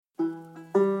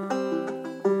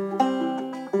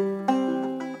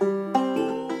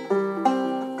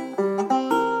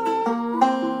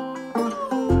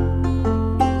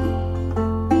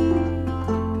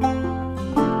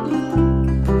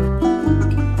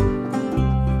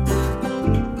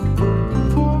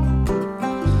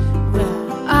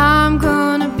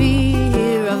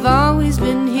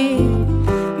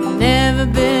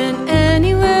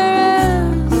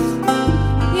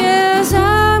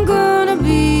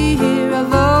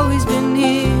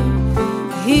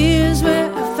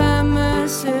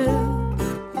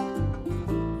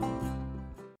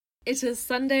It is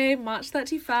Sunday, March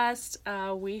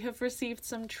 31st. We have received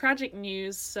some tragic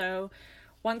news, so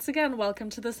once again,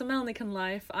 welcome to the Samelnikan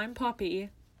Life. I'm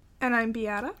Poppy. And I'm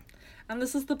Beata. And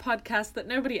this is the podcast that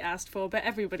nobody asked for, but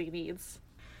everybody needs.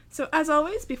 So as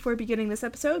always, before beginning this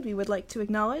episode, we would like to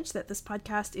acknowledge that this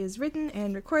podcast is written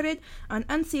and recorded on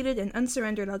unceded and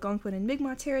unsurrendered Algonquin and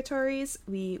Mi'kmaq territories.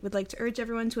 We would like to urge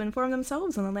everyone to inform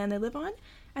themselves on the land they live on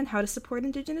and how to support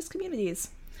Indigenous communities.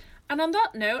 And on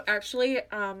that note, actually,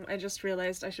 I just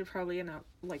realized I should probably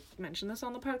mention this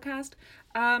on the podcast.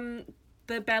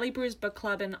 The Belly Brews Book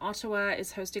Club in Ottawa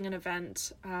is hosting an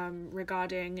event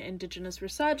regarding Indigenous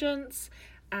resurgence,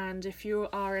 and if you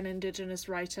are an Indigenous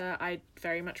writer, I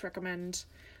very much recommend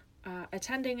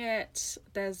attending it.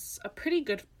 There's a pretty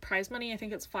good prize money. I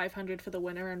think it's $500 for the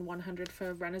winner and $100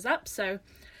 for runners-up, so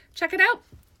check it out,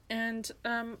 and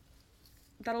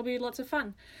that'll be lots of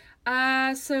fun.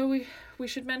 So we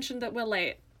should mention that we're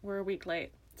late. We're a week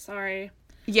late. Sorry.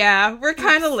 Yeah, we're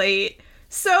kind of late.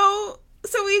 So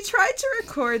we tried to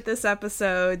record this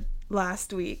episode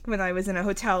last week when I was in a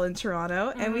hotel in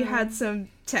Toronto, and we had some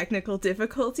technical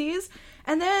difficulties.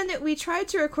 And then we tried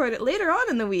to record it later on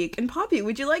in the week. And Poppy,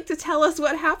 would you like to tell us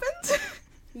what happened?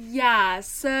 Yeah,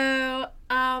 so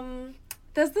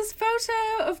there's this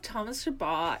photo of Thomas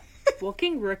Chabot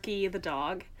walking Rookie, the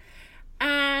dog.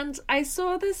 And I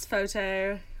saw this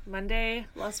photo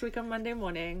last week on Monday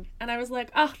morning, and I was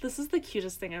like, oh, this is the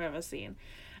cutest thing I've ever seen.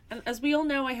 And as we all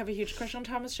know, I have a huge crush on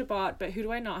Thomas Chabot, but who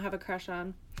do I not have a crush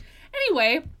on?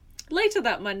 Anyway, later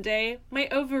that Monday, my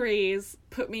ovaries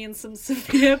put me in some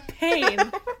severe pain.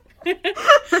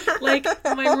 Like,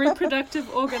 my reproductive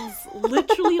organs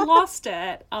literally lost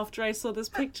it after I saw this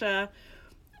picture.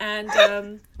 And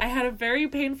I had a very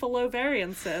painful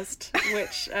ovarian cyst,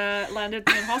 which landed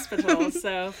me in hospital,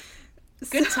 so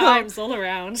good times all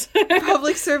around.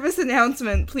 Public service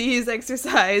announcement, please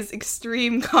exercise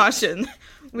extreme caution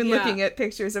when looking at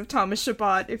pictures of Thomas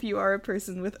Chabot if you are a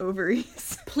person with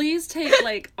ovaries. Please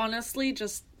take, honestly,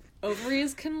 just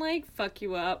ovaries can, fuck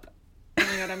you up. Oh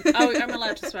my god, I'm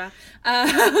allowed to swear.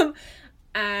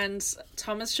 And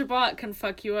Thomas Chabot can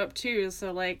fuck you up too,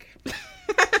 so,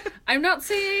 I'm not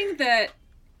saying that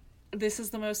this is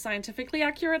the most scientifically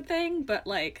accurate thing, but,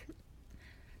 coincidence?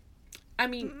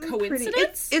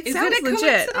 It sounds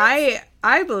legit.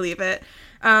 I believe it.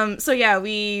 So yeah,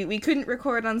 we couldn't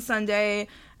record on Sunday,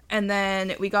 and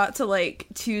then we got to,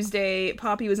 Tuesday.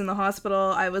 Poppy was in the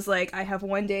hospital. I was like, I have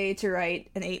one day to write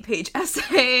an 8-page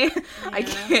essay. Yeah. I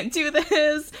can't do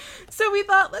this. So we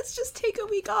thought, let's just take a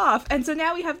week off. And so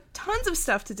now we have tons of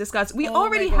stuff to discuss. We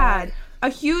already had a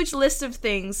huge list of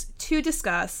things to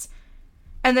discuss,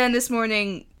 and then this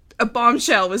morning a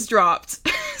bombshell was dropped.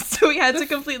 So we had to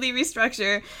completely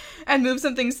restructure and move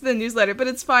some things to the newsletter, but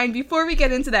it's fine. Before we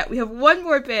get into that, we have one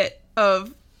more bit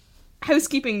of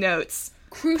housekeeping notes.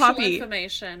 Crucial Poppy.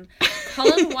 Information.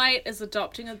 Colin White is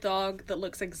adopting a dog that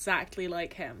looks exactly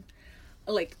like him.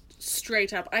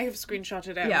 Straight up. I have screenshotted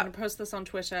it. I'm going to post this on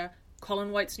Twitter.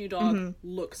 Colin White's new dog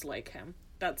looks like him.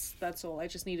 That's all. I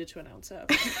just needed to announce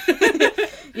it.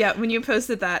 Yeah, when you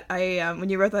posted that, when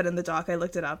you wrote that in the doc, I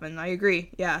looked it up, and I agree.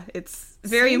 Yeah, it's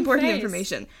very important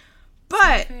information.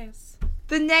 But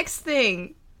the next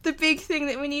thing, the big thing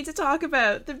that we need to talk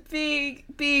about, the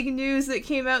big news that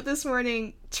came out this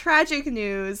morning, tragic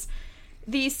news.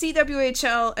 The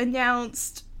CWHL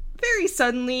announced very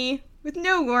suddenly, with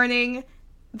no warning,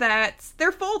 that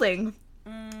they're folding.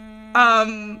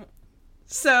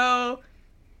 So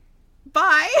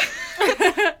bye.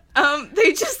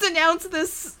 They just announced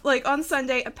this on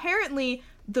Sunday. Apparently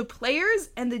the players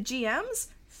and the GMs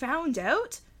found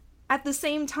out at the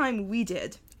same time we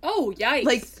did. Oh,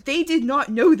 yikes. They did not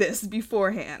know this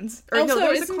beforehand. Or no,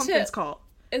 there was a conference call.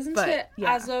 Isn't it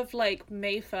as of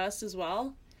May 1st as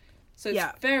well? So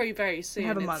it's very, very soon. We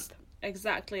have a month.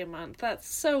 Exactly a month. That's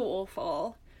so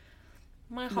awful.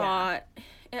 My heart,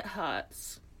 it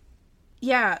hurts.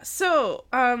 Yeah, so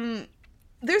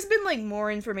there's been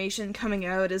more information coming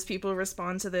out as people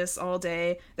respond to this all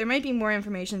day. There might be more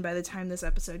information by the time this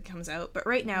episode comes out, but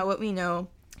right now what we know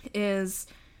is,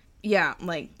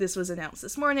 this was announced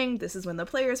this morning. This is when the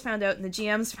players found out and the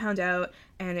GMs found out,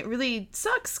 and it really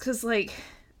sucks because,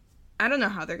 I don't know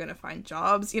how they're gonna find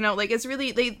jobs, it's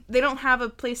really, they don't have a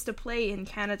place to play in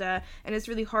Canada, and it's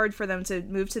really hard for them to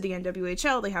move to the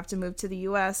NWHL. They have to move to the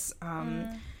US,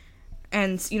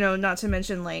 and, not to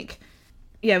mention,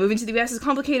 moving to the US is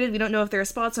complicated. We don't know if there are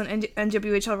spots on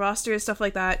NWHL rosters, stuff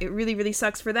like that. It really, really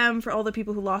sucks for them, for all the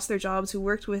people who lost their jobs, who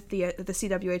worked with the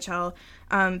CWHL.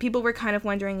 People were kind of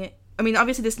wondering,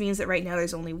 obviously this means that right now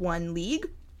there's only one league,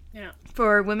 Yeah.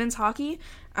 For women's hockey,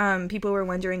 people were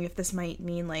wondering if this might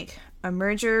mean like a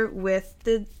merger with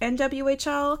the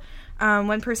NWHL.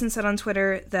 One person said on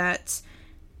Twitter that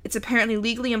it's apparently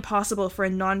legally impossible for a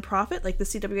non-profit like the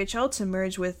CWHL to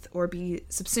merge with or be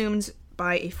subsumed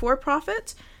by a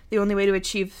for-profit. The only way to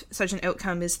achieve such an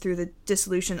outcome is through the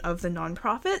dissolution of the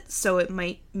non-profit. So it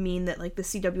might mean that like the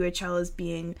CWHL is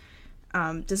being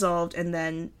dissolved, and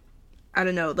then I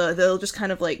don't know, they'll just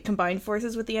kind of like combine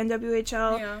forces with the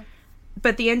NWHL. Yeah.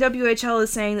 But the NWHL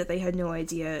is saying that they had no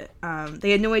idea.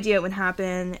 They had no idea it would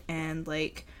happen, and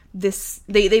like this,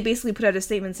 they basically put out a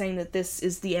statement saying that this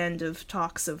is the end of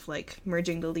talks of like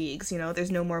merging the leagues. You know,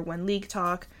 there's no more one league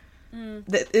talk.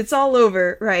 It's all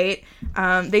over, right?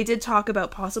 They did talk about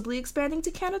possibly expanding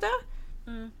to Canada,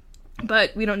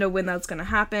 but we don't know when that's going to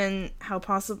happen. How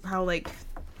like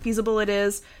feasible it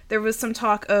is. There was some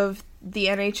talk of the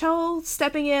NHL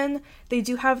stepping in. They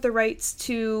do have the rights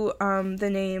to the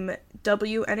name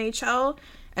WNHL,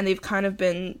 and they've kind of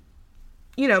been,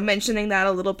 you know, mentioning that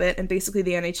a little bit. And basically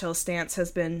the NHL stance has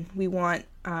been, we want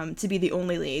to be the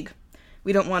only league.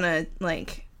 We don't want to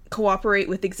like cooperate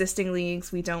with existing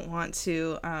leagues. We don't want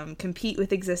to compete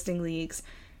with existing leagues.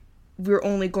 We're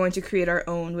only going to create our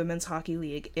own women's hockey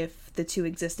league if the two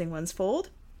existing ones fold.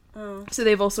 So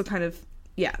they've also kind of,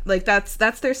 yeah, like that's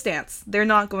their stance. They're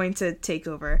not going to take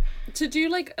over. To do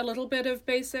like a little bit of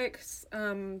basics,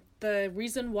 the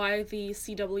reason why the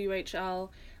CWHL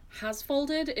has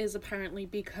folded is apparently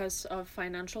because of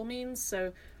financial means.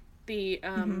 So the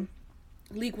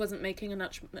league wasn't making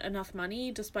enough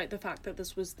money, despite the fact that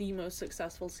this was the most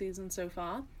successful season so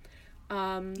far.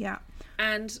 Yeah.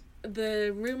 And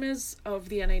the rumors of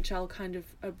the NHL kind of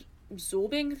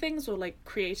absorbing things or like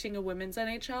creating a women's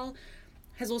NHL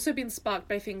has also been sparked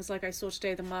by things like I saw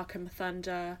today the Markham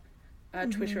Thunder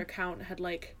Twitter account had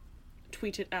like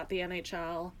tweeted at the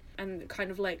NHL and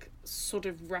kind of like sort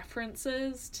of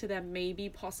references to there maybe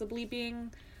possibly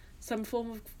being some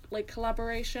form of like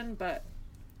collaboration, but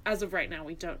as of right now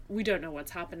we don't know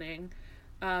what's happening.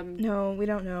 No, we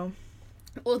don't know.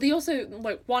 Well, the also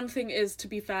like one thing is, to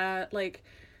be fair, like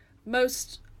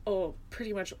most or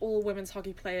pretty much all women's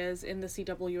hockey players in the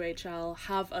CWHL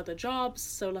have other jobs,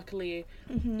 so luckily,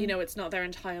 you know, it's not their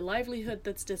entire livelihood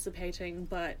that's dissipating,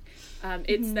 but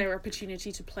it's their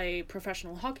opportunity to play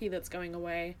professional hockey that's going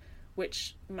away,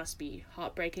 which must be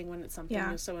heartbreaking when it's something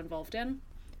you're so involved in.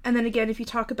 And then again, if you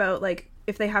talk about, like,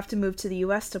 if they have to move to the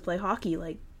US to play hockey,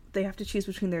 like, they have to choose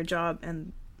between their job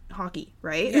and hockey,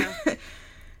 right? Yeah.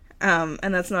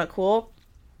 And that's not cool.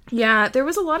 Yeah, there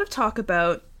was a lot of talk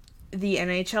about the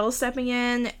NHL stepping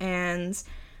in, and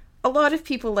a lot of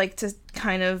people like to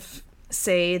kind of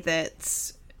say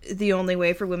that the only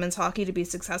way for women's hockey to be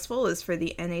successful is for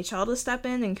the NHL to step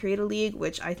in and create a league,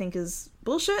 which I think is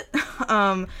bullshit.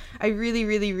 I really,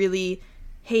 really, really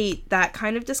hate that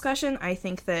kind of discussion. I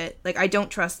think that, like, I don't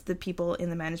trust the people in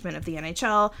the management of the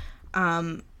NHL.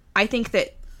 I think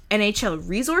that NHL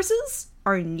resources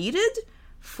are needed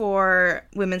for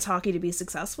women's hockey to be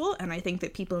successful, and I think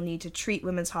that people need to treat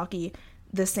women's hockey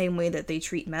the same way that they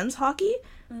treat men's hockey,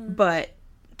 but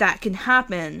that can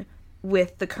happen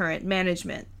with the current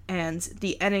management, and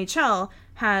the NHL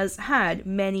has had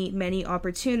many, many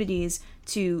opportunities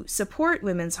to support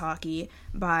women's hockey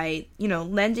by, you know,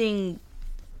 lending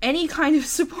any kind of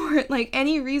support, like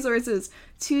any resources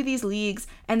to these leagues,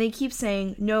 and they keep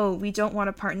saying, no, we don't want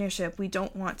a partnership, we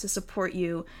don't want to support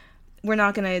you, we're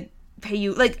not going to pay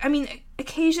you. Like, I mean,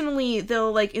 occasionally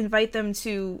they'll like invite them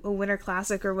to a Winter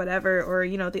Classic or whatever, or,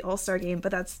 you know, the All-Star game,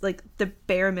 but that's like the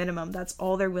bare minimum. That's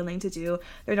all they're willing to do.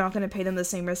 They're not going to pay them the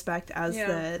same respect as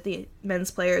the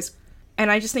men's players. And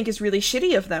I just think it's really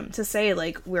shitty of them to say,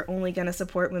 like, we're only going to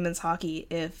support women's hockey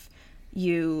if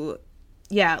you,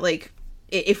 like,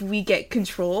 if we get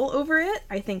control over it.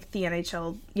 I think the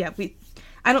NHL,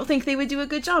 I don't think they would do a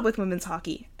good job with women's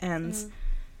hockey. And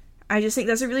I just think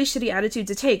that's a really shitty attitude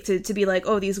to take, to be like,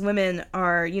 oh, these women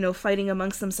are, you know, fighting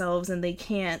amongst themselves and they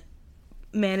can't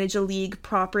manage a league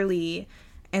properly,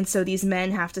 and so these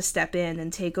men have to step in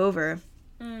and take over.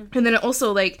 And then it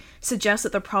also, like, suggests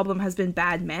that the problem has been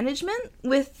bad management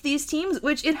with these teams,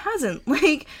 which it hasn't.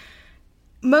 Like,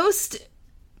 most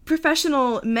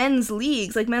professional men's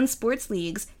leagues, like men's sports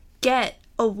leagues, get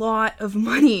a lot of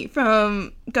money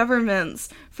from governments,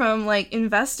 from, like,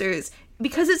 investors,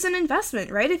 because it's an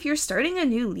investment, right? If you're starting a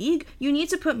new league, you need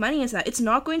to put money into that. It's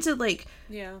not going to, like,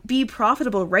 be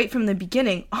profitable right from the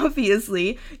beginning,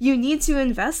 obviously. You need to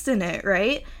invest in it,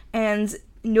 right? And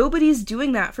nobody's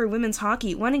doing that for women's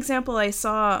hockey. One example I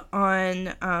saw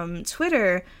on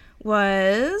Twitter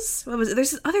was, what was it? There's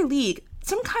this other league.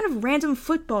 some kind of random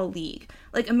football league,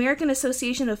 like American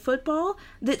Association of Football,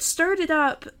 that started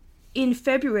up in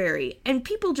February, and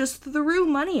people just threw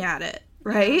money at it,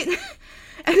 right? Yeah.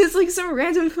 And it's like some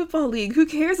random football league. Who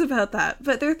cares about that?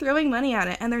 But they're throwing money at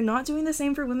it, and they're not doing the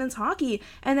same for women's hockey.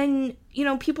 And then, you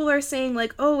know, people are saying,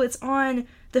 like, oh, it's on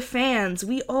the fans.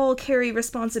 We all carry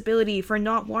responsibility for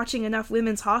not watching enough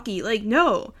women's hockey. Like,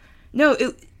 no,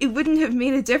 it wouldn't have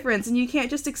made a difference, and you can't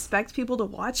just expect people to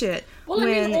watch it. Well, I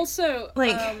mean, also,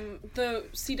 like, the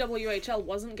CWHL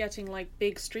wasn't getting, like,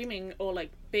 big streaming or,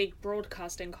 like, big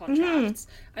broadcasting contracts.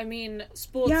 Mm-hmm. I mean,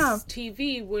 sports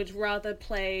TV would rather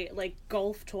play, like,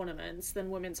 golf tournaments than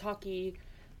women's hockey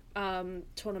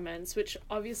tournaments, which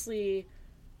obviously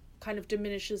kind of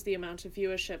diminishes the amount of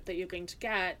viewership that you're going to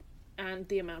get and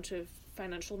the amount of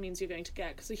financial means you're going to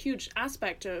get, because a huge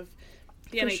aspect of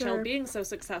the NHL being so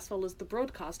successful is the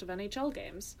broadcast of NHL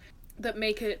games that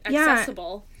make it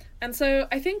accessible. Yeah. And so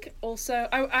I think also,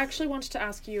 I actually wanted to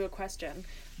ask you a question,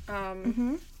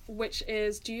 which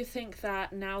is, do you think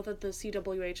that now that the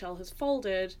CWHL has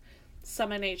folded,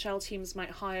 some NHL teams might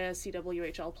hire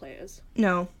CWHL players?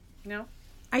 No. No?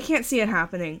 I can't see it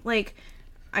happening. Like,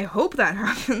 I hope that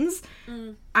happens.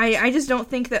 I just don't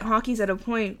think that hockey's at a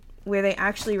point where they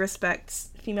actually respect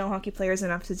female hockey players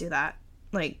enough to do that.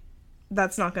 Like,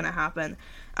 that's not going to happen.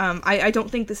 I don't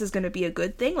think this is going to be a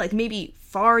good thing. Like, maybe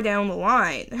far down the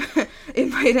line, it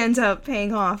might end up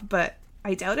paying off, but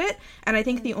I doubt it. And I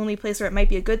think the only place where it might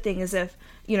be a good thing is if,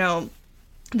 you know,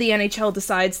 the NHL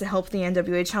decides to help the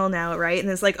NWHL now, right?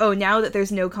 And it's like, oh, now that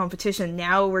there's no competition,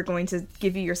 now we're going to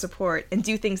give you your support and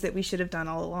do things that we should have done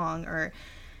all along, or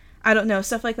I don't know,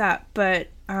 stuff like that. But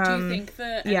do you think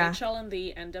the NHL and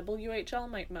the NWHL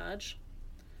might merge?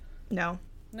 No.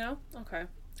 No? Okay.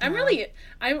 I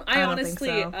honestly,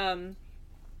 so.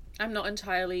 I'm not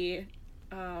entirely,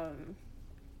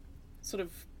 sort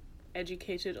of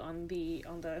educated on the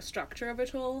structure of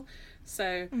it all,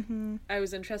 so I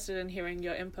was interested in hearing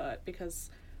your input, because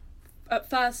at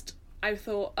first I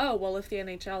thought, oh, well, if the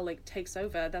NHL, like, takes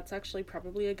over, that's actually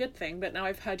probably a good thing, but now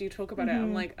I've heard you talk about it,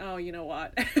 I'm like, oh, you know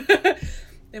what?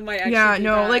 It might actually be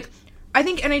bad. Like, I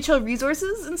think NHL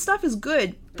resources and stuff is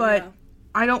good, but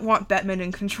I don't want Bettman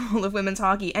in control of women's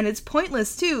hockey, and it's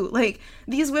pointless, too. Like,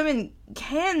 these women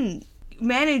can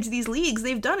manage these leagues.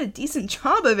 They've done a decent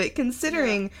job of it,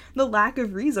 considering the lack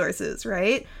of resources,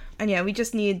 right? And yeah, we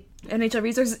just need NHL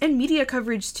resources and media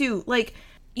coverage, too. Like,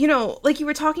 you know, like you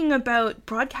were talking about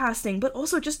broadcasting, but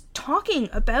also just talking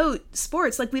about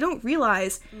sports. Like, we don't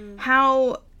realize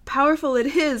how powerful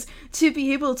it is to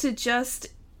be able to just,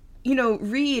 you know,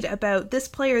 read about this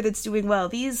player that's doing well,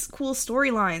 these cool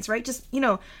storylines, right? Just, you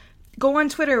know, go on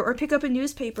Twitter or pick up a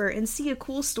newspaper and see a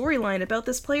cool storyline about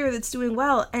this player that's doing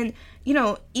well. And, you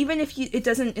know, even if it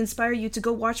doesn't inspire you to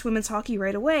go watch women's hockey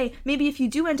right away, maybe if you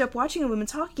do end up watching a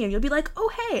women's hockey game, you'll be like,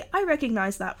 oh, hey, I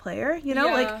recognize that player, you know?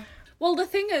 Like, well, the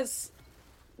thing is,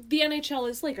 the NHL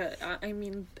is like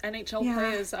NHL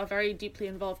players are very deeply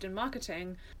involved in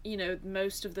marketing. You know,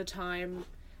 most of the time,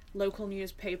 local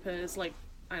newspapers, like,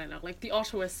 I don't know, like the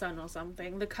Ottawa Sun or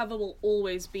something, the cover will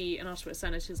always be an Ottawa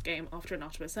Senators game after an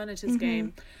Ottawa Senators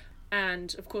game.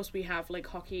 And, of course, we have, like,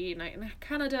 Hockey Night in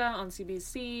Canada on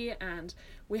CBC, and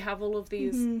we have all of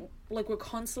these, like, we're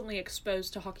constantly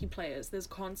exposed to hockey players. There's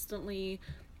constantly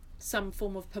some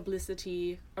form of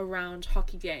publicity around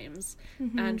hockey games,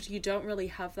 and you don't really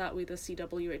have that with the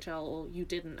CWHL, or you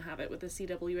didn't have it with the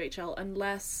CWHL,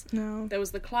 unless there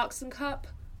was the Clarkson Cup,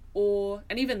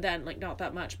 and even then, like, not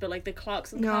that much, but, like, the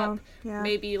Clarkson Cup,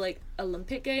 maybe, like,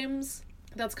 Olympic Games.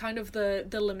 That's kind of the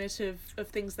limit of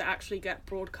things that actually get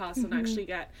broadcast and actually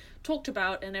get talked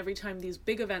about, and every time these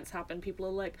big events happen, people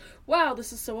are like, wow,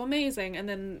 this is so amazing, and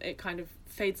then it kind of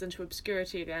fades into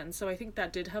obscurity again. So I think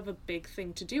that did have a big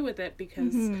thing to do with it,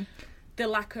 because the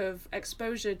lack of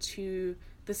exposure to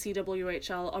the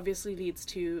CWHL obviously leads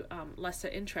to lesser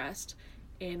interest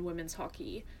in women's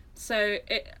hockey. So,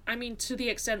 to the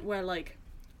extent where, like,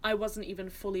 I wasn't even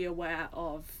fully aware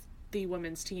of the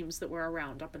women's teams that were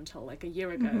around up until, like, a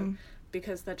year ago,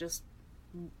 because there just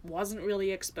wasn't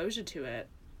really exposure to it.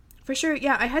 For sure,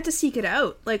 yeah, I had to seek it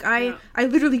out. Like, I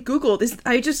literally Googled,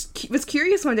 I just was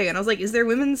curious one day, and I was like, is there a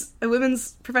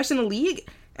women's professional league?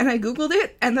 And I Googled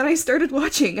it, and then I started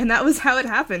watching, and that was how it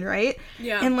happened, right?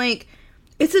 Yeah. And, like,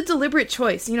 it's a deliberate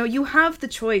choice. You know, you have the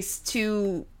choice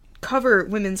to cover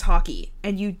women's hockey,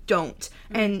 and you don't.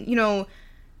 And, you know,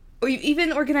 or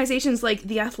even organizations like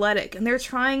The Athletic, and they're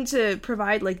trying to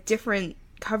provide, like, different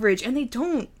coverage, and they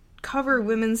don't cover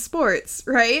women's sports,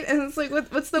 right? And it's like,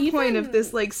 what's the point of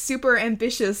this, like, super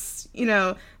ambitious, you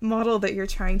know, model that you're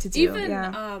trying to do?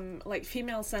 Like,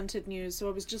 female-centered news. So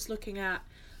I was just looking at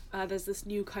there's this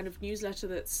new kind of newsletter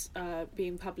that's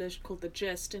being published called The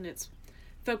Gist, and it's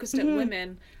focused at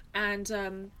women,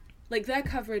 and like their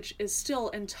coverage is still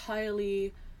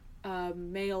entirely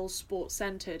male sport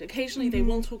centered. Occasionally they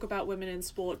will talk about women in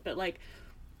sport, but like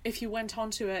if you went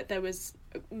onto it, there was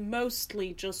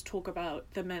mostly just talk about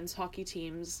the men's hockey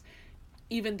teams,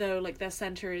 even though like their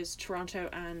center is Toronto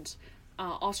and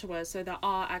Ottawa, so they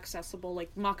are accessible.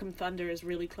 Like Markham Thunder is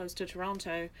really close to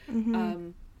Toronto,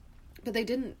 but they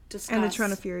didn't discuss... And the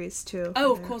Toronto Furies too.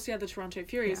 Oh, of course, yeah, the Toronto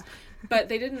Furies. Yeah. But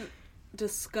they didn't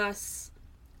discuss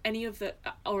any of the,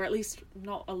 or at least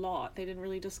not a lot. They didn't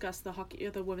really discuss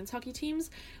the women's hockey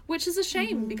teams, which is a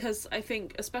shame, because I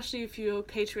think, especially if you're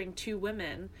catering to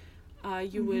women,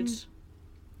 you would,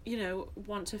 you know,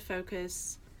 want to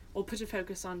focus or put a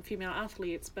focus on female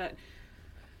athletes. But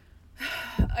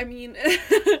I mean...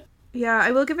 Yeah,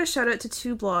 I will give a shout out to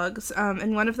 2 blogs,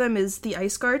 and one of them is The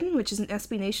Ice Garden, which is an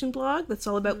SB Nation blog that's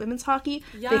all about women's hockey.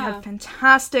 Yeah. They have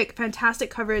fantastic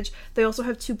coverage. They also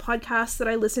have 2 podcasts that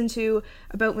I listen to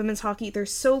about women's hockey. They're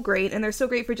so great, and they're so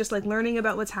great for just like learning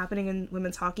about what's happening in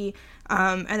women's hockey.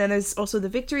 And then there's also The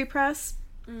Victory Press,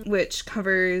 which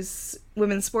covers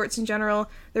women's sports in general.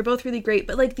 They're both really great,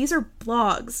 but like these are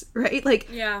blogs, right? Like,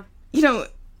 yeah, you know,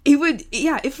 it would,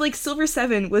 yeah, if like Silver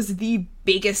 7 was the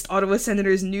biggest Ottawa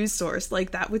Senators news source,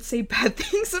 like that would say bad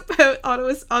things about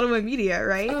Ottawa media,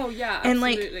 right? Oh yeah, and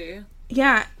absolutely. Like,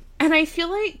 yeah, and I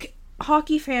feel like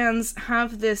hockey fans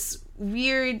have this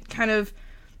weird kind of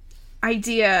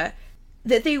idea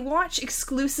that they watch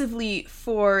exclusively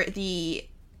for the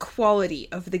quality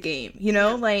of the game, you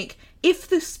know? Yeah. Like, if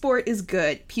the sport is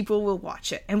good, people will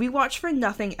watch it. And we watch for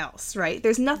nothing else, right?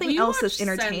 There's nothing else that's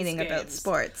entertaining about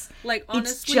sports. Like,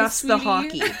 honestly, it's just sweetie, the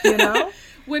hockey, you know?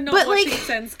 We're not watching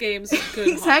Sens games of good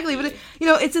exactly, hockey. But, you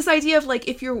know, it's this idea of, like,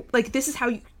 if you're, like, this is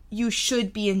how you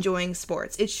should be enjoying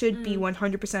sports. It should be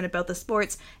 100% about the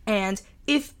sports. And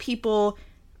if people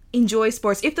enjoy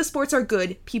sports, if the sports are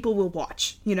good, people will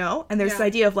watch, you know? And there's this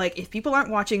idea of, like, if people aren't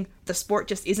watching, the sport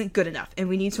just isn't good enough, and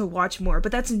we need to watch more.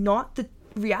 But that's not the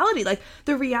reality. Like,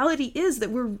 the reality is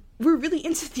that we're really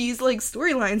into these like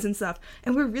storylines and stuff,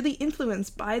 and we're really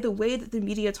influenced by the way that the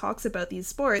media talks about these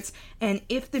sports. And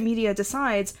if the media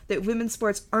decides that women's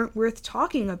sports aren't worth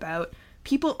talking about,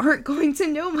 people aren't going to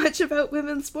know much about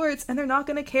women's sports, and they're not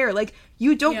going to care. Like,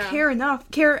 you don't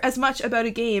care as much about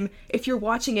a game if you're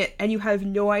watching it and you have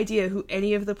no idea who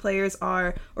any of the players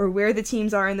are or where the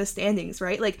teams are in the standings,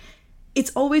 right? Like,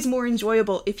 it's always more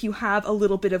enjoyable if you have a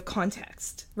little bit of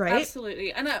context, right?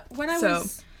 Absolutely. And when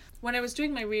I was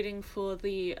doing my reading for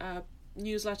the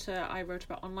newsletter I wrote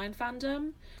about online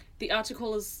fandom, the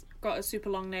article has got a super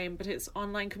long name, but it's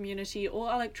Online Community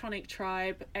or Electronic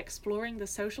Tribe Exploring the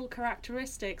Social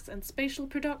Characteristics and Spatial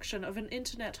Production of an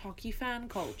Internet Hockey Fan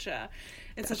Culture.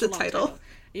 It's That's such a the long title.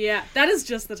 Yeah, that is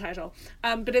just the title.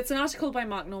 But it's an article by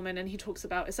Mark Norman, and he talks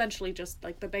about essentially just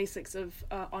like the basics of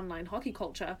online hockey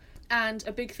culture. And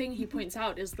a big thing he points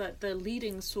out is that the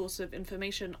leading source of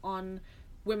information on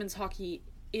women's hockey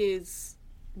is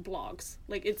blogs.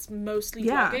 Like, it's mostly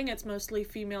blogging, it's mostly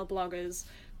female bloggers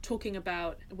talking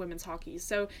about women's hockey.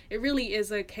 So it really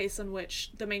is a case in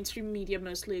which the mainstream media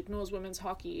mostly ignores women's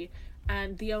hockey,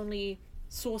 and the only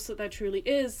source that there truly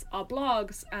is are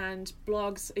blogs, and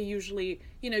blogs are usually,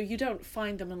 you know, you don't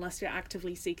find them unless you're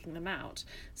actively seeking them out.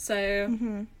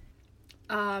 So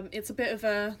it's a bit of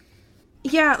a...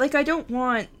 Yeah, like, I don't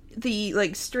want the,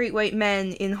 like, straight white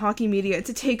men in hockey media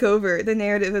to take over the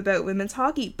narrative about women's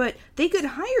hockey, but they could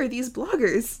hire these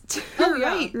bloggers to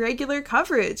write regular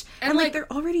coverage. And like,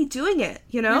 they're already doing it,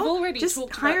 you know? We've already just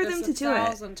talked hire about them this to do it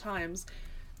 1,000 times.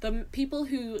 The people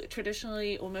who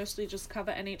traditionally or mostly just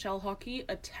cover NHL hockey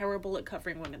are terrible at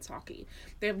covering women's hockey.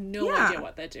 They have no idea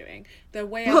what they're doing. They're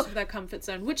way out of their comfort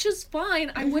zone, which is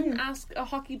fine. I wouldn't ask a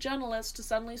hockey journalist to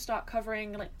suddenly start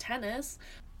covering, like, tennis.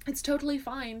 It's totally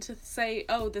fine to say,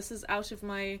 oh, this is out of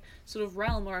my sort of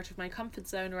realm, or out of my comfort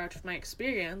zone, or out of my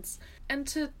experience. And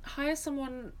to hire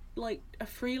someone like a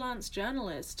freelance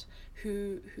journalist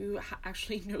who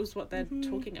actually knows what they're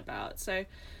talking about. So,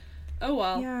 oh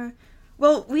well. Yeah.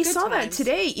 Well, we saw times. that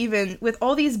today, even, with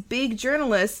all these big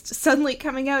journalists suddenly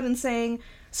coming out and saying,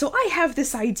 so I have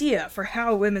this idea for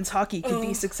how women's hockey could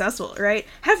be successful, right?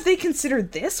 Have they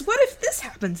considered this? What if this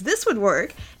happens? This would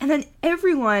work. And then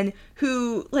everyone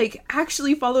who, like,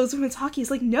 actually follows women's hockey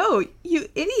is like, no, you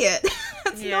idiot.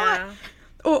 That's not...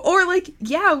 Or like,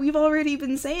 yeah, we've already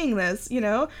been saying this, you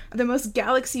know? The most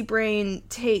galaxy brain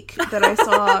take that I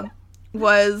saw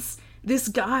was this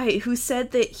guy who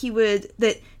said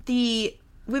that the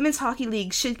Women's Hockey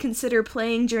League should consider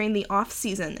playing during the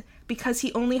off-season, because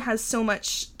he only has so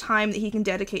much time that he can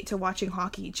dedicate to watching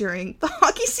hockey during the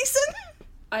hockey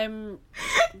season.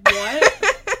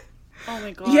 What? Oh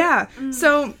my god. Yeah.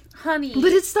 So, honey,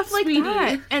 but it's stuff like sweetie,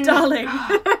 that. And darling.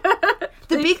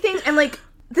 the big thing, and like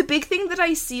the big thing that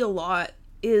I see a lot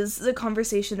is the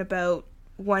conversation about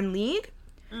one league.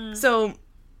 So,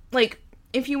 like,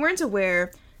 if you weren't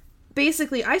aware,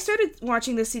 basically, I started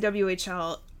watching the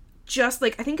CWHL just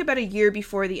like I think about a year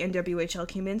before the NWHL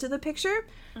came into the picture,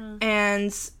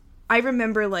 and I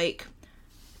remember like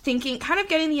thinking, kind of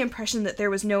getting the impression that there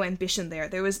was no ambition there.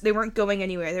 They weren't going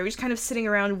anywhere. They were just kind of sitting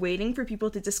around waiting for people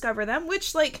to discover them,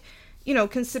 which, like, you know,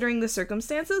 considering the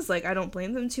circumstances, like, I don't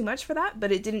blame them too much for that,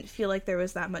 but it didn't feel like there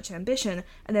was that much ambition.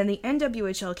 And then the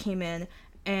NWHL came in,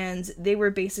 and they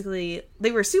were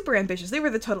super ambitious. They were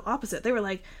the total opposite. They were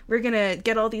like, we're gonna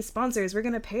get all these sponsors, we're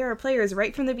gonna pay our players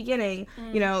right from the beginning,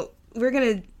 you know,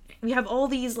 we have all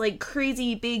these, like,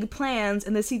 crazy big plans,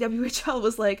 and the CWHL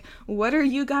was like, what are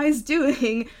you guys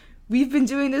doing? We've been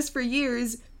doing this for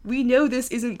years. We know this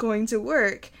isn't going to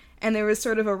work. And there was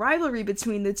sort of a rivalry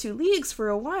between the two leagues for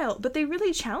a while, but they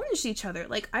really challenged each other.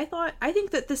 Like, I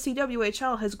think that the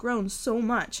CWHL has grown so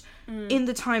much in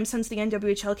the time since the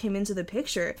NWHL came into the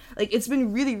picture. Like, it's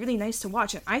been really, really nice to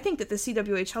watch. And I think that the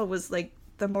CWHL was, like,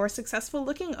 the more successful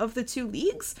looking of the two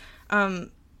leagues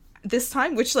this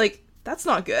time, which, like, that's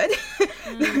not good.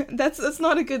 That's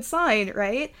not a good sign,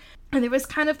 right? And there was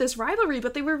kind of this rivalry,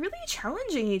 but they were really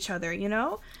challenging each other, you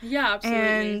know? Yeah, absolutely.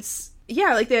 And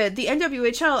yeah, like the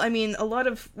NWHL, I mean, a lot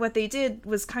of what they did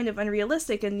was kind of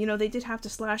unrealistic, and, you know, they did have to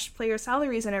slash player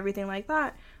salaries and everything like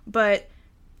that, but,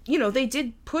 you know, they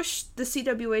did push the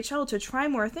CWHL to try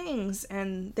more things,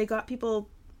 and they kind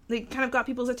of got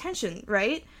people's attention,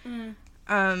 right?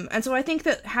 And so I think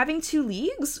that having two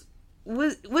leagues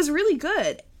was really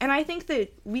good, and I think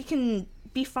that we can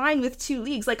be fine with two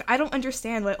leagues. Like, I don't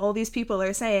understand why all these people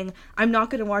are saying, I'm not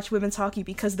going to watch women's hockey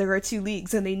because there are two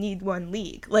leagues and they need one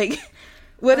league. Like,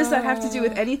 what does that have to do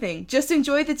with anything? Just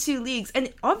enjoy the two leagues,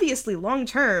 and obviously long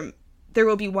term there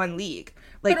will be one league.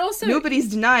 Like, but also, nobody's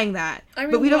denying that. I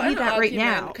mean, but we don't need that right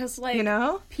now, because, like, you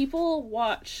know, people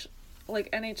watch,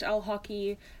 like, NHL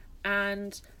hockey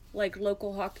and, like,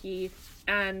 local hockey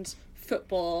and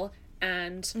football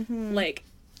and like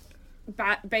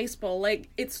baseball. Like,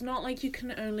 it's not like you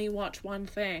can only watch one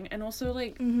thing. And also,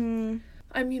 like,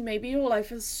 I mean, maybe your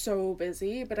life is so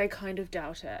busy, but I kind of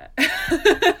doubt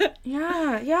it.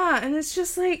 yeah, and it's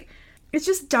just like, it's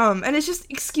just dumb, and it's just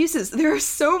excuses. There are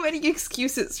so many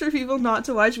excuses for people not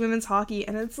to watch women's hockey,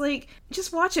 and it's like,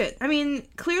 just watch it. I mean,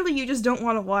 clearly you just don't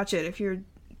want to watch it if you're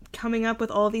coming up with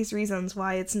all these reasons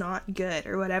why it's not good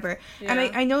or whatever. Yeah.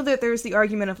 And I know that there's the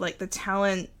argument of, like, the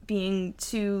talent being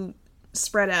too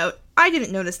spread out. I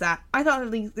didn't notice that. I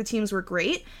thought the teams were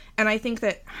great, and I think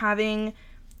that having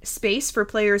space for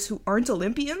players who aren't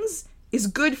Olympians is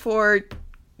good for,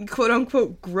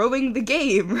 quote-unquote, growing the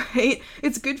game, right?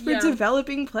 It's good for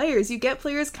developing players. You get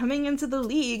players coming into the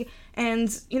league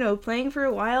and, you know, playing for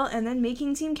a while and then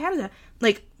making Team Canada.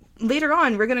 Like, later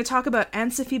on, we're going to talk about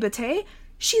Anne-Sophie Bataille.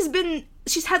 She's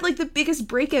had, like, the biggest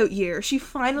breakout year. She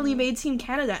finally made Team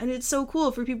Canada, and it's so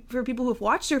cool for people who've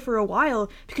watched her for a while,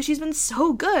 because she's been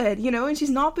so good, you know, and she's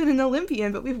not been an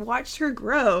Olympian, but we've watched her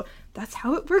grow. That's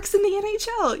how it works in the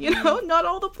NHL, you know? Not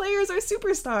all the players are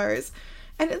superstars.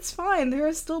 And it's fine. There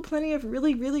are still plenty of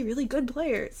really, really, really good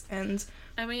players. And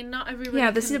I mean, not everybody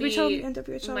can the CWHL and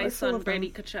NWHL my are full son of them. Brady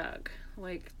Tkachuk.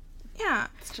 Like, yeah.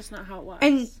 It's just not how it works.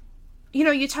 And, you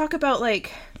know, you talk about,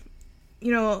 like,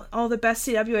 you know, all the best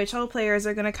CWHL players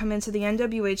are going to come into the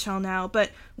NWHL now, but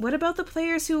what about the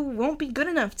players who won't be good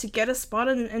enough to get a spot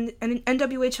on an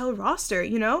NWHL roster,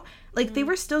 you know? Like, they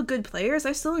were still good players.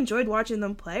 I still enjoyed watching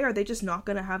them play. Are they just not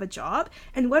going to have a job?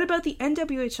 And what about the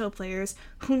NWHL players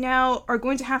who now are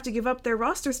going to have to give up their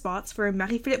roster spots for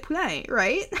Marie-Philippe Poulin,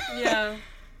 right? Yeah.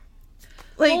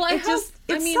 Like, well, it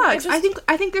sucks.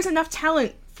 I think there's enough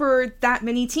talent for that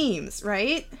many teams,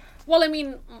 right? Well, I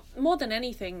mean, more than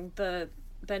anything, there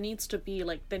needs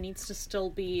to still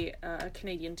be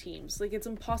Canadian teams. Like, it's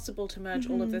impossible to merge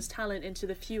all of this talent into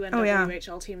the few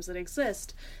NWHL teams that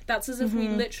exist. That's as if we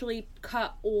literally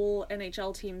cut all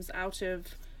NHL teams out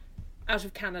of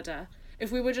Canada.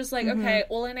 If we were just like, okay,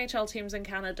 all NHL teams in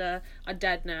Canada are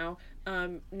dead now.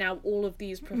 Now all of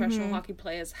these professional hockey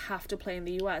players have to play in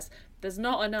the US. There's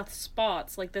not enough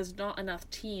spots. Like, there's not enough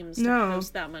teams to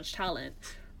host that much talent.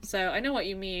 So I know what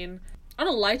you mean. On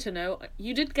a lighter note,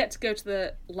 you did get to go to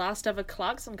the last ever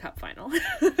Clarkson Cup final.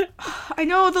 I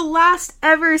know, the last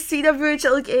ever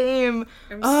CWHL game.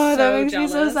 I'm That so makes me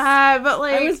so jealous. sad, but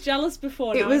like... I was jealous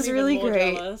before, it now was I'm really even more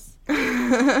great. jealous.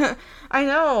 I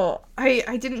know.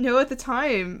 I didn't know at the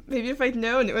time. Maybe if I'd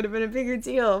known, it would have been a bigger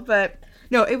deal. But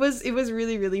no, it was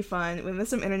really, really fun. We met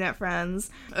some internet friends.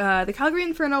 The Calgary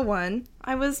Inferno won.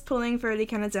 I was pulling for the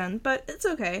Canadiens, but it's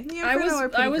okay. The Inferno are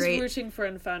pretty I was great. rooting for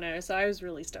Inferno, so I was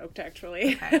really stoked,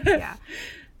 actually. Okay,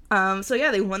 yeah. So yeah,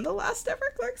 they won the last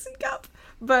ever Clarkson Cup.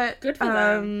 But Good for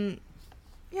them.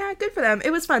 Yeah, good for them.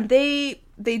 It was fun. They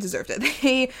deserved it.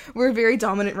 They were very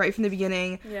dominant right from the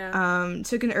beginning. Yeah.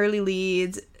 Took an early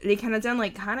lead. Les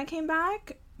Canadiens kind of came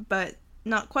back, but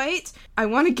not quite. I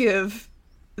want to give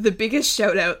the biggest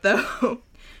shout out though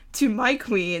to my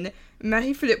queen,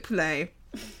 Marie-Philippe Poulin,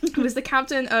 who was the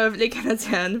captain of Les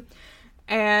Canadiens,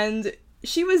 and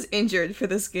she was injured for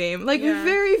this game. Yeah.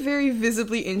 Very, very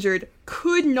visibly injured.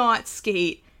 Could not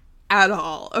skate at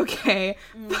all, okay?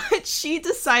 But she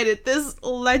decided, this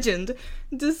legend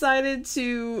decided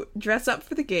to dress up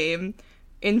for the game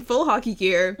in full hockey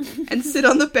gear and sit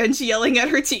on the bench yelling at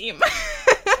her team.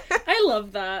 I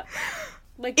love that.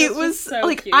 Like, It that's was just so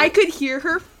like cute. I could hear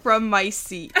her from my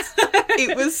seat.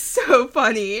 It was so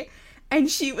funny. And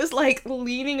she was like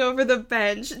leaning over the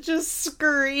bench, just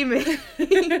screaming,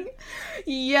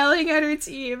 yelling at her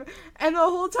team. And the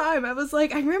whole time I was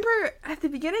like, I remember at the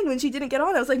beginning when she didn't get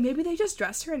on, I was like, maybe they just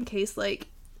dressed her in case, like,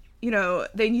 you know,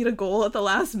 they need a goal at the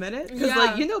last minute. Because, Yeah.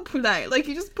 like, you know, Poulin, like,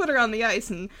 you just put her on the ice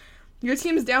and your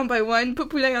team's down by 1, put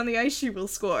Poulin on the ice, she will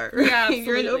score. Right? Yeah,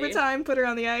 You're in absolutely. overtime, put her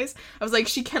on the ice. I was like,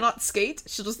 she cannot skate.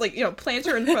 She'll just, like, you know, plant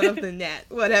her in front of the net.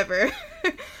 Whatever.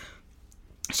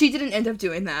 She didn't end up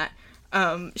doing that.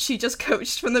 She just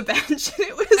coached from the bench, and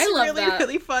it was I love really, that.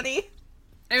 really funny.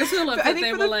 I also love But I that think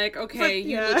they for were the- like, okay,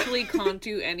 you yeah. literally can't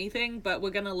do anything, but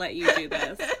we're gonna let you do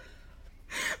this.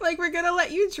 Like, we're gonna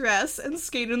let you dress and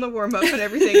skate in the warm-up and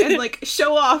everything, and, like,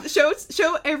 show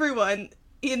everyone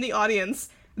in the audience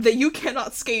that you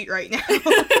cannot skate right now.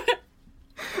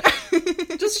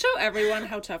 Just show everyone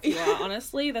how tough you are,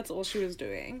 honestly. That's all she was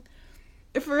doing.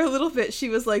 For a little bit, she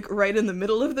was, like, right in the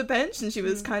middle of the bench, and she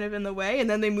was kind of in the way, and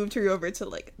then they moved her over to,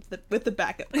 like, with the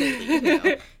backup goalie, you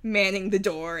know, manning the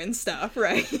door and stuff,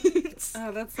 right?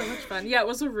 Oh, that's so much fun. Yeah, it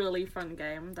was a really fun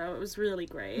game, though. It was really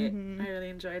great. I really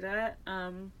enjoyed it.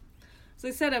 As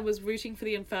I said, I was rooting for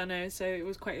the Inferno, so it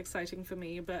was quite exciting for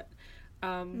me, but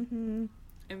I'm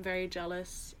very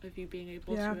jealous of you being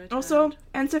able to attend. Also,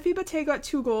 and Sophie Bate got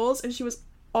 2 goals, and she was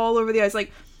all over the ice,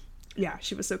 like, yeah,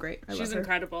 she was so great. I She's love her.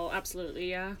 incredible, absolutely,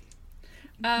 yeah.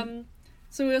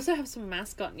 So we also have some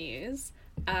mascot news,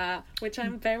 which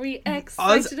I'm very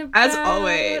excited about. As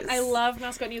always. I love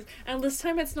mascot news. And this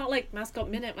time it's not like mascot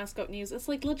minute mascot news, it's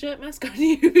like legit mascot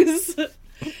news. It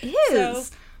is.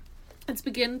 So, let's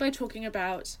begin by talking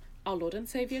about our Lord and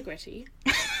Savior Gritty.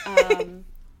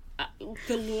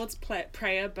 The Lord's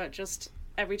Prayer, but just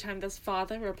every time there's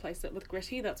Father, replace it with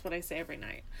Gritty. That's what I say every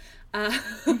night.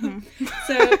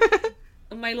 So,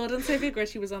 my Lord and Savior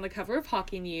Gritty was on the cover of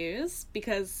Hockey News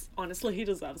because, honestly, he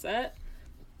deserves it.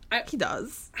 He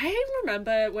does. I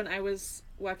remember when I was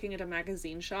working at a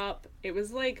magazine shop, it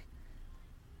was like,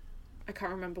 I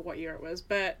can't remember what year it was,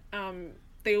 but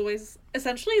they always,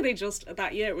 essentially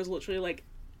that year it was literally like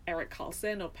Erik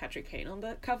Karlsson or Patrick Kane on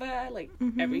the cover, like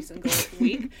every single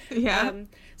week. Yeah.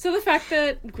 So the fact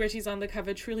that Gritty's on the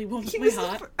cover truly warms my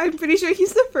heart. I'm pretty sure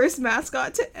he's the first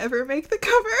mascot to ever make the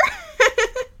cover.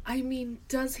 I mean,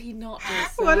 does he not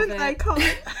deserve What an it? icon.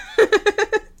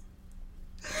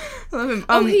 I love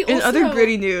him. He in other also-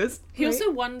 gritty news. He right?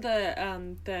 also won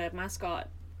the mascot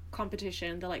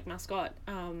competition, the like mascot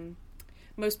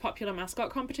most popular mascot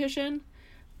competition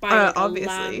by like,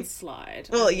 obviously. a landslide.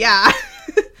 Well, yeah.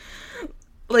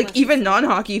 Like, Let's even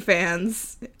non-hockey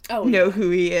fans Oh, know yeah. who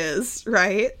he is,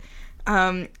 right?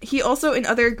 He also, in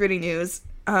other gritty news,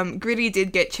 Gritty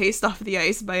did get chased off the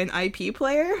ice by an IP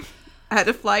player at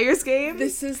a Flyers game.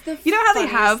 This is the You know how they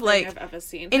funniest have, thing like, I've ever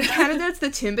seen. In Canada, it's the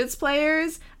Timbits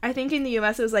players. I think in the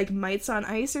US, it was, like, Mites on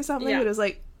Ice or something, Yeah. but it was,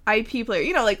 like, IP player.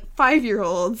 You know, like,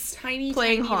 5-year-olds tiny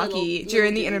playing tiny hockey little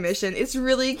during the dudes. intermission. It's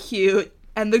really cute.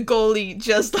 And the goalie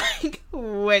just, like,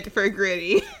 went for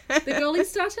Gritty. The goalie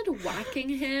started whacking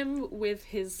him with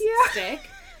his Yeah. stick,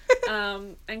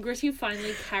 and Gritty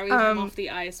finally carried him off the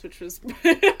ice, which was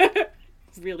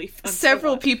really fun. to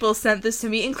Several watch. people sent this to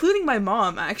me, including my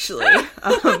mom, actually.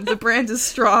 The brand is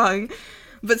strong.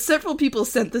 But several people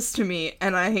sent this to me,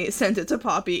 and I sent it to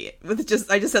Poppy I just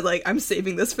said, like, I'm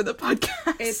saving this for the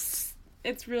podcast.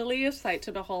 It's really a sight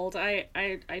to behold. I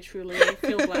truly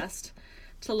feel blessed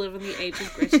to live in the age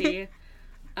of Gritty.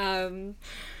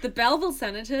 The Belleville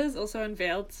Senators also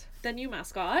unveiled their new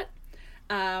mascot,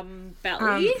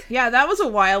 Belly. Yeah, that was a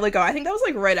while ago. I think that was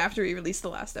like right after we released the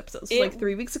last episode. So like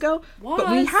 3 weeks ago.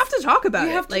 But we have to talk about it.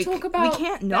 We have to talk about we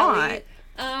can't Belly.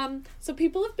 not. So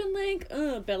people have been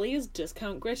like, Belly is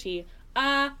discount gritty.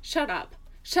 Shut up.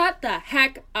 Shut the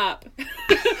heck up.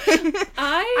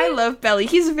 I love Belly.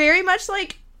 He's very much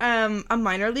like a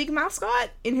minor league mascot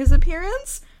in his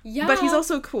appearance. Yeah. But he's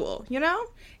also cool, you know?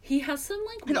 He has some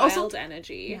like And wild also,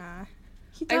 energy. Yeah.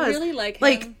 He does. I really like him.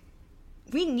 Like,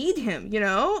 we need him, you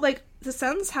know? Like, the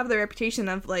Sens have the reputation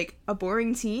of, like, a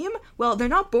boring team. Well, they're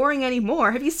not boring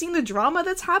anymore. Have you seen the drama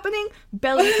that's happening?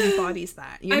 Belly embodies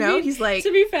that, you know? Mean, he's like...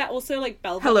 To be fair, also, like,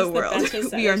 Belleville Hello, is the world.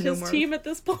 better We are no Senators more. team at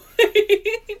this point.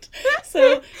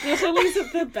 So, not only is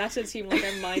it the better team, like,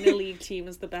 our minor league team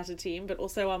is the better team, but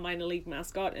also our minor league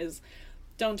mascot is,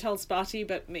 don't tell Sparty,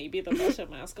 but maybe the better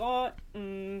mascot.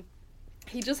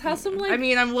 He just has some, like... I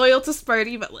mean, I'm loyal to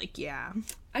Sparty, but, like, yeah.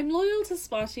 I'm loyal to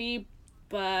Sparty,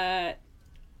 but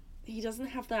he doesn't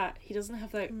have that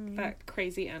that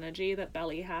crazy energy that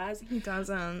Belly has. He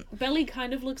doesn't. Belly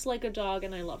kind of looks like a dog,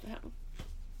 and I love him.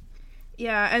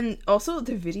 Yeah, and also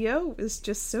the video is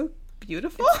just so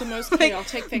beautiful. It's the most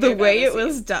chaotic thing The I've way ever it seen.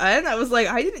 was done, I was like,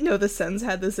 I didn't know the Sens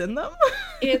had this in them.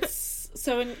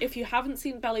 If you haven't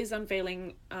seen Belly's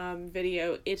unveiling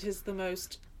video, it is the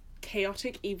most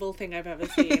chaotic, evil thing I've ever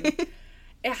seen.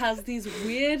 It has these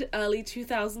weird early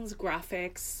 2000s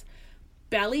graphics.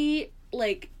 Belly,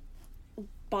 like,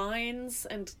 binds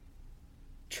and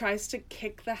tries to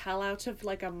kick the hell out of,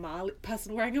 like, a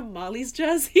person wearing a Marlies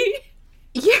jersey.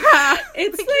 Yeah.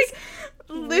 It's, like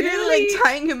literally, really, like,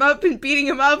 tying him up and beating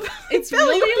him up. It's Belly,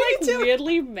 what are really, you like, doing?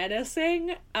 weirdly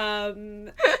menacing.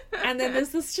 And then there's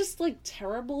this just, like,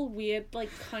 terrible, weird, like,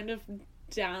 kind of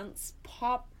dance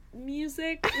pop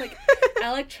music, like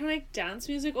electronic dance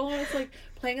music almost, like,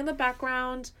 playing in the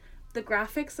background. The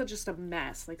graphics are just a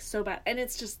mess, like, so bad. And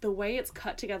it's just the way it's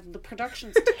cut together. The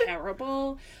production's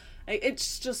terrible. Like,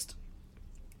 it's just,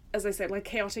 as I said, like,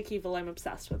 chaotic evil. I'm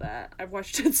obsessed with it. I've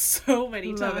watched it so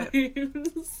many Love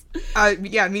times.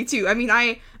 Yeah, me too. I mean,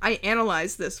 I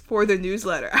analyzed this for the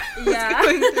newsletter. I was Yeah.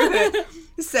 going through it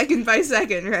second by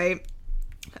second, right?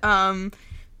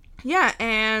 Yeah,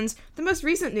 and the most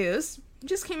recent news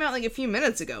just came out like a few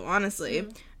minutes ago, honestly.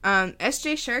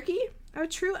 SJ Sharkey, a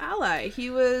true ally.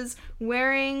 He was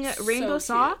wearing rainbow cute.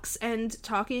 socks and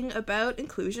talking about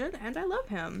inclusion, and I love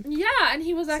him. Yeah, and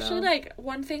he was actually, So- like,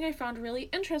 one thing I found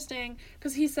really interesting,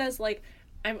 because he says, like,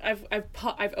 I've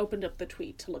opened up the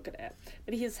tweet to look at it,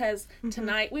 but he says,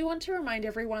 tonight we want to remind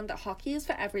everyone that hockey is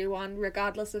for everyone,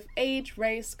 regardless of age,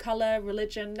 race, color,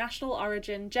 religion, national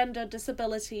origin, gender,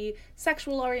 disability,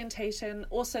 sexual orientation,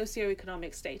 or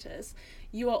socioeconomic status.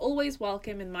 You are always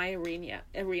welcome in my arena.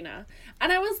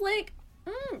 And I was like,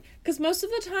 because most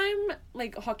of the time,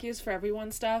 like, hockey is for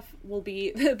everyone stuff will be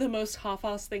the most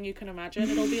half-assed thing you can imagine.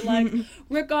 It'll be like,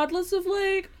 regardless of,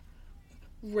 like,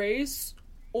 race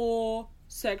or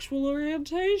sexual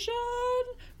orientation.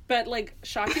 But, like,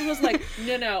 Sharky was like,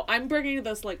 no, I'm bringing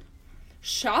this, like,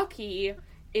 Sharky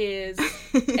is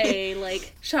a,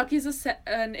 like, Sharky's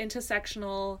an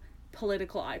intersectional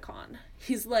political icon.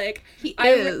 He's like, He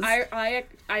is. I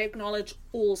acknowledge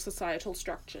all societal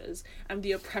structures and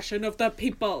the oppression of the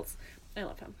peoples. I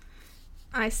love him.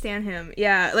 I stan him.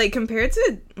 Yeah, like, compared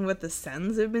to what the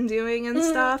Sens have been doing and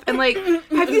stuff. And, like,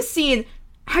 have you seen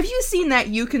that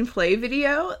You Can Play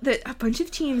video that a bunch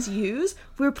of teams use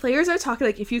where players are talking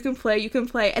like, if you can play, you can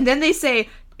play. And then they say,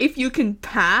 if you can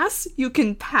pass, you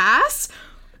can pass?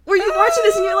 Where you're watching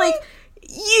this and you're like,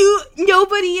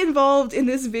 nobody involved in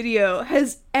this video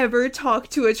has ever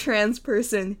talked to a trans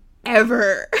person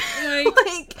ever.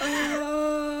 Like,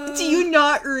 Do you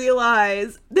not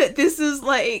realize that this is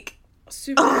like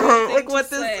super weird thing like to what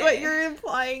say. you're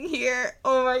implying here?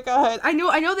 Oh my god. I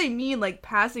know they mean like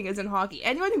passing as in hockey.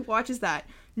 Anyone who watches that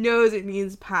knows it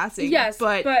means passing. Yes,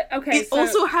 but okay, it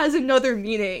also has another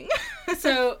meaning.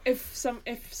 So if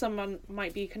someone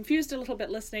might be confused a little bit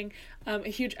listening, a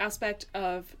huge aspect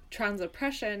of trans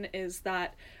oppression is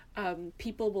that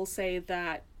people will say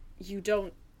that you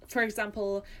don't, for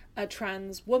example, a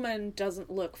trans woman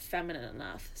doesn't look feminine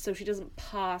enough, so she doesn't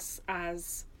pass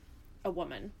as a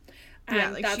woman. And yeah,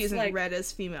 like that's, she isn't like, read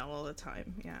as female all the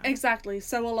time. Yeah. Exactly.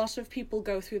 So a lot of people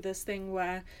go through this thing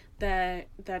where their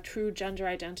true gender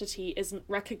identity isn't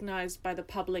recognized by the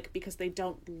public because they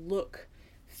don't look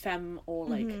femme or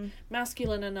like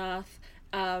masculine enough.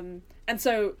 And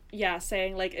so yeah,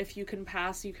 saying like if you can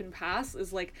pass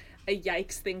is like a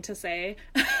yikes thing to say.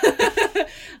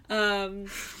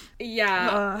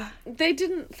 They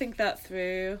didn't think that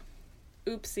through.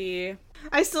 Oopsie.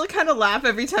 I still kind of laugh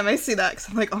every time I see that because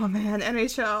I'm like, oh man,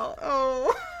 NHL.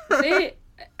 Oh.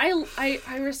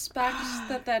 I respect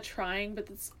that they're trying, but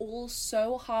it's all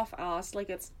so half-assed. Like,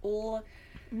 it's all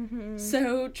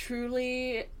so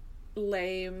truly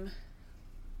lame.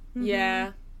 Mm-hmm.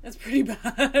 Yeah, it's pretty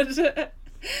bad.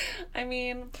 I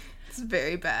mean, it's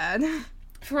very bad.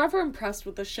 Forever impressed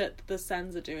with the shit that the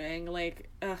Sens are doing. Like,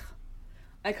 ugh,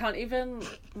 I can't even.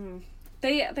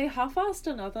 They half-assed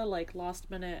another like last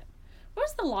minute. What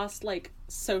was the last like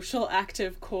social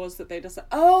active cause that they decided?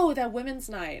 Oh, their women's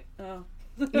night. Oh.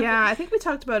 Yeah, I think we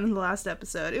talked about it in the last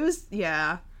episode. It was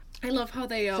I love how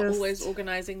they are always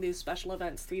organizing these special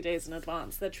events 3 days in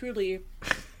advance. They're truly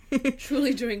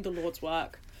doing the Lord's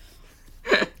work.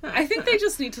 I think they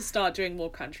just need to start doing more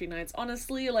country nights.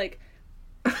 Honestly, like,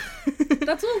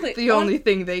 that's all they... the only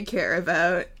thing they care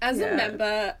about. As a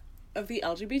member of the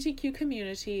LGBTQ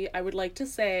community, I would like to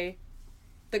say,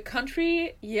 the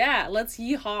country, let's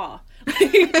yeehaw.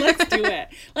 Like, let's do it.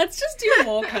 Let's just do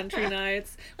more country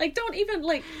nights. Like, don't even,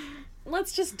 like,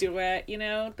 let's just do it, you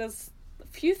know? There's a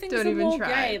few things that are more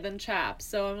gay than chaps,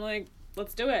 so I'm like,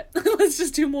 let's do it. Let's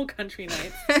just do more country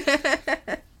nights.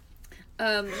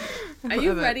 Are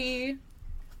you ready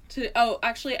to... Oh,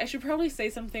 actually, I should probably say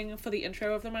something for the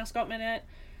intro of the Mascot Minute.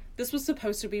 This was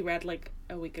supposed to be read, like,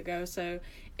 a week ago, so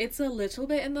it's a little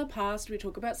bit in the past. We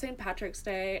talk about St. Patrick's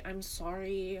Day. I'm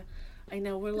sorry. I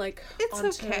know we're, like... It's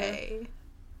okay.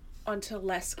 Onto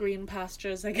less green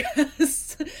pastures, I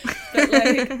guess. But,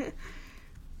 like,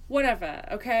 whatever,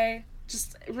 okay?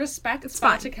 Just respect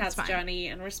Spartacat's journey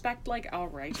and respect, like, our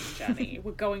writing journey.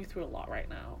 We're going through a lot right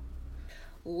now.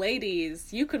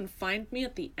 Ladies, you can find me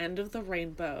at the end of the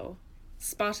rainbow.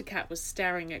 Spartacat was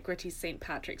staring at Gritty's St.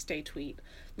 Patrick's Day tweet,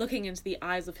 looking into the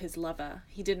eyes of his lover.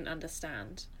 He didn't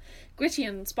understand. Gritty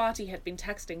and Sparty had been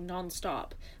texting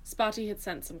non-stop. Sparty had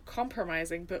sent some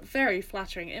compromising but very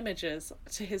flattering images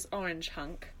to his orange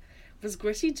hunk. Was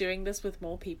Gritty doing this with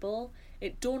more people?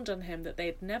 It dawned on him that they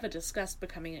had never discussed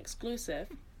becoming exclusive.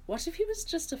 What if he was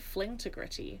just a fling to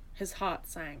Gritty? His heart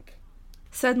sank.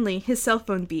 Suddenly, his cell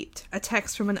phone beeped. A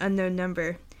text from an unknown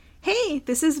number. Hey,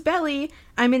 this is Belly.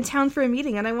 I'm in town for a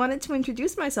meeting and I wanted to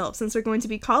introduce myself since we're going to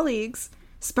be colleagues.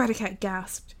 Spartacat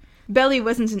gasped. Belly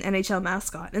wasn't an NHL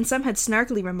mascot, and some had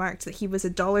snarkily remarked that he was a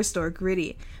dollar store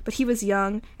Gritty, but he was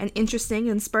young and interesting,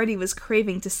 and Sparty was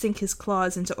craving to sink his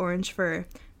claws into orange fur.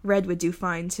 Red would do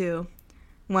fine, too.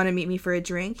 Want to meet me for a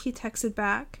drink? He texted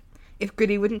back. If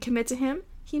Gritty wouldn't commit to him,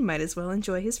 he might as well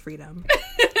enjoy his freedom.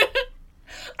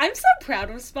 I'm so proud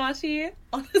of Sparty,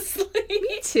 honestly.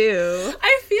 Me too.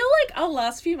 I feel like our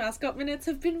last few Mascot Minutes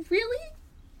have been really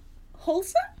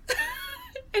wholesome.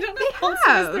 I don't know if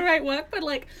wholesome is the right word, but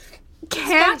like...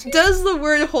 Does the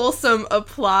word wholesome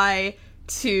apply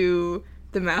to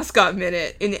the Mascot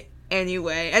Minute in any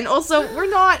way? And also, we're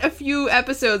not a few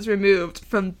episodes removed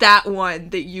from that one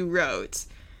that you wrote.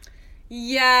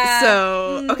 Yeah.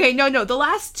 So, okay, no, the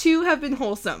last two have been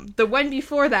wholesome. The one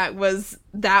before that was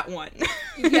that one.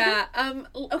 Yeah,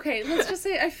 okay, let's just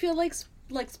say I feel like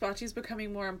Sparty's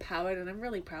becoming more empowered, and I'm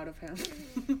really proud of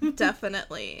him.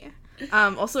 Definitely.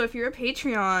 Also, if you're a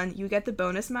Patreon, you get the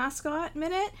bonus Mascot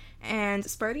Minute, and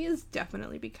Sparty is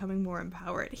definitely becoming more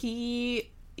empowered.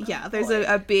 There's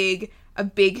a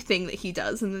big thing that he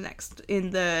does in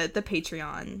the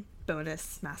Patreon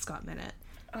bonus Mascot Minute.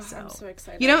 Oh, so, I'm so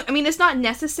excited. You know, I mean, it's not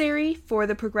necessary for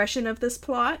the progression of this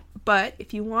plot, but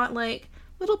if you want, like,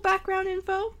 little background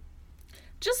info,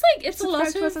 just, like, it's a lot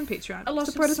of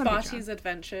Sparty's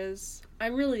adventures. I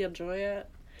really enjoy it.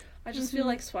 I just feel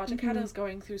like Spartacat is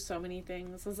going through so many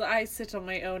things. As I sit on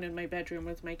my own in my bedroom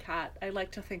with my cat, I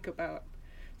like to think about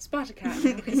Spartacat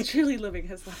and how he's truly living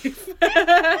his life.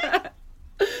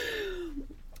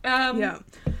 Yeah.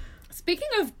 Speaking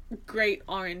of great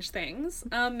orange things,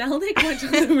 Melnick went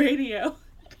on the radio.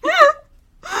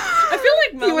 I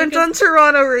feel like Melnick went on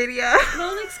Toronto radio.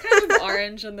 Melnick's kind of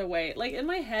orange in the way. Like, in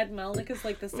my head, Melnick is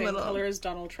like the same color as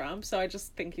Donald Trump, so I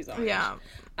just think he's orange. Yeah.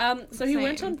 So he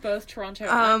went on both Toronto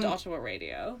and Ottawa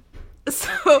radio.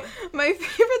 So, my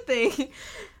favorite thing,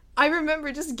 I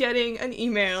remember just getting an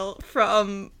email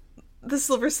from the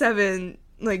Silver Seven,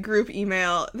 like, group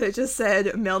email that just said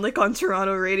Melnick on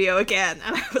Toronto radio again,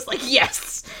 and I was like,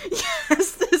 yes,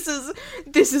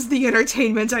 this is the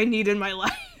entertainment I need in my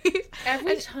life.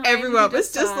 Every time everyone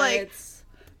was just like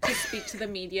to speak to the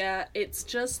media, it's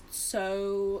just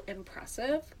so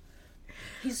impressive.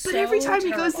 But every time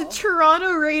he goes to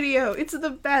Toronto radio, it's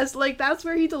the best. Like, that's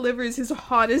where he delivers his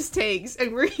hottest takes,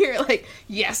 and we're here like,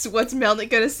 yes, what's Melnick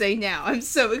gonna say now? I'm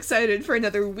so excited for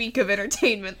another week of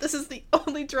entertainment. This is the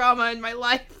only drama in my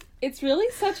life. It's really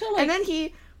such a, like... And then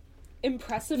he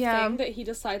impressive Yeah. thing that he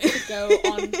decided to go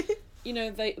on, you know,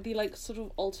 the like sort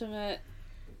of ultimate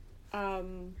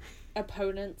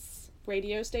opponents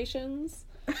radio stations.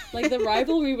 Like, the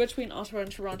rivalry between Ottawa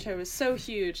and Toronto is so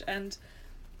huge, and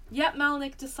yet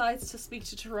Melnyk decides to speak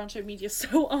to Toronto media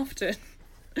so often.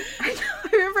 I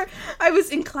remember I was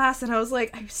in class and I was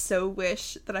like, I so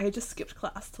wish that I had just skipped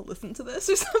class to listen to this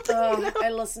or something. You know? I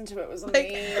listened to it. It was Like,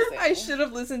 amazing. I should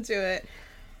have listened to it.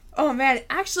 Oh man,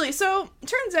 actually, so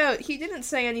turns out he didn't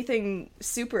say anything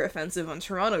super offensive on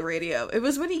Toronto radio. It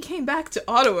was when he came back to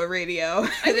Ottawa radio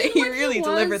that he when he really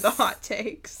delivered the was- hot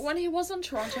takes. When he was on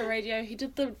Toronto radio, he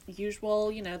did the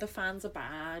usual, you know, the fans are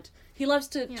bad. He loves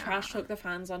to trash talk the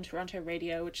fans on Toronto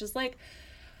radio, which is like,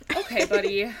 okay,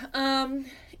 buddy.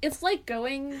 It's like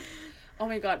going, oh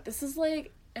my god, this is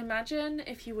like, imagine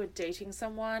if you were dating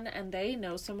someone and they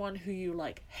know someone who you,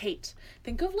 like, hate.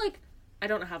 Think of, like, I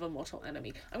don't have a mortal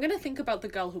enemy. I'm gonna think about the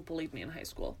girl who bullied me in high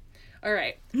school.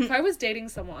 Alright, if I was dating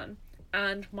someone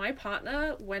and my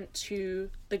partner went to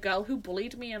the girl who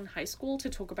bullied me in high school to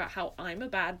talk about how I'm a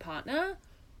bad partner,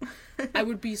 I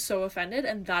would be so offended,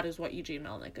 and that is what Eugene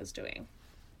Melnyk is doing.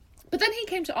 But then he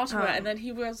came to Ottawa, and then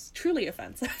he was truly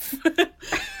offensive.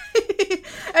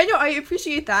 I know, I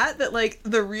appreciate that, like,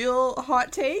 the real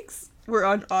hot takes were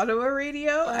on Ottawa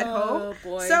radio at home. Oh,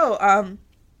 boy.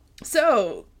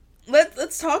 So,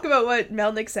 let's talk about what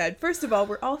Melnyk said. First of all,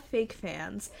 we're all fake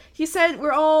fans. He said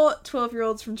we're all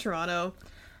 12-year-olds from Toronto.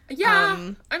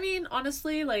 Yeah, I mean,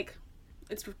 honestly, like,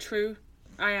 it's true.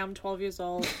 I am 12 years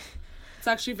old. It's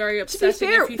actually very To upsetting.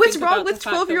 be fair, if you what's think wrong about with the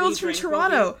fact that we 12-year-olds from drink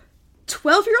Toronto?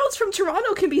 12-year-olds from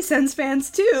Toronto can be Sens fans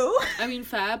too. I mean,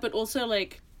 fair, but also,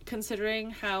 like,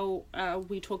 considering how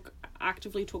we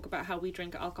actively talk about how we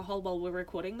drink alcohol while we're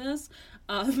recording this,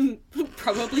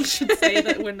 probably should say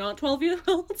that we're not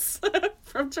 12-year-olds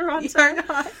from Toronto. You're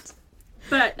not.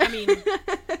 But, I mean,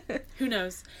 who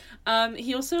knows?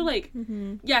 He also, like,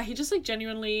 yeah, he just, like,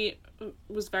 genuinely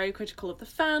was very critical of the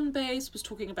fan base, was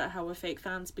talking about how we're fake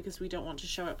fans because we don't want to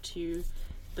show up to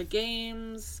the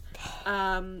games.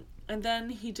 And then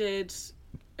he did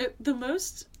the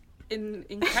most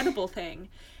incredible thing.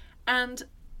 And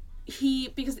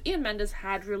because Ian Mendes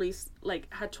had released,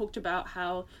 like, had talked about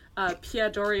how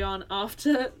Pierre Dorion,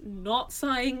 after not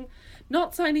signing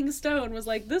Stone, was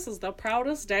like, this is the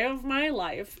proudest day of my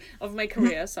life, of my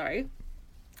career, sorry.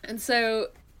 And so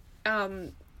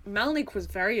Melnyk was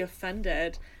very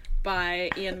offended by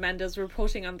Ian Mendes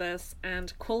reporting on this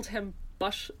and called him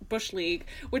Bush League,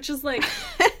 which is, like,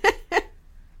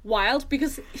 wild,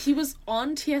 because he was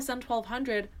on TSN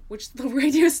 1200, which is the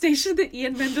radio station that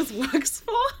Ian Mendes works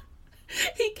for.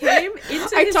 He came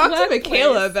into I his talked to workplace.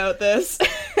 Michaela about this.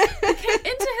 He came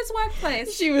into his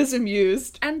workplace. She was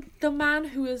amused. And the man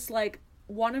who is, like,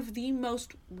 one of the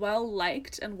most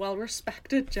well-liked and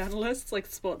well-respected journalists, like,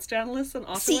 sports journalists in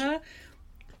Ottawa,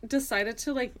 decided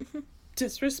to, like,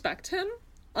 disrespect him.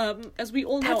 As we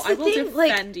all know, That's I the will thing,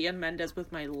 defend Ian Mendes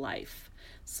with my life.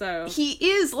 So He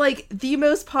is, like, the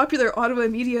most popular Ottawa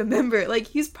media member. Like,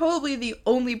 he's probably the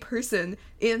only person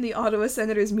in the Ottawa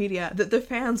Senators media that the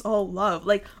fans all love.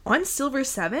 Like, on Silver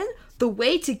 7, the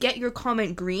way to get your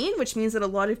comment green, which means that a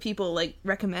lot of people, like,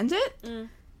 recommend it,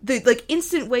 the, like,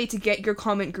 instant way to get your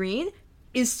comment green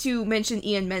is to mention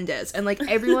Ian Mendes. And, like,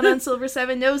 everyone on Silver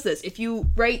 7 knows this. If you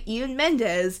write Ian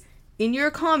Mendes in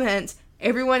your comment,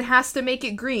 everyone has to make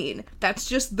it green. That's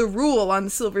just the rule on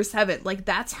Silver 7. Like,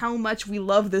 that's how much we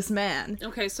love this man.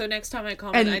 okay, so next time I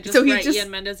comment, And I just so he write just- Ian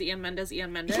Mendes, Ian Mendes,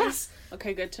 Ian Mendes. Yes.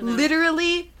 Okay, good to know.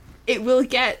 Literally, it will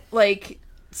get, like,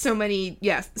 so many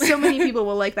people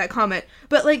will like that comment.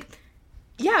 But, like,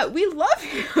 yeah, we love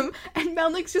him, and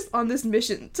Melnyk's just on this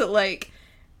mission to, like,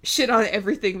 shit on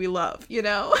everything we love, you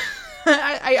know?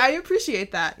 I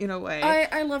appreciate that, in a way.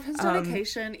 I love his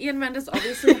dedication. Ian Mendes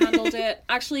obviously handled it.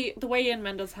 Actually, the way Ian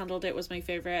Mendes handled it was my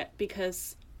favorite,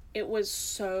 because it was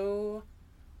so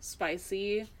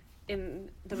spicy in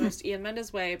the most Ian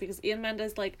Mendes way, because Ian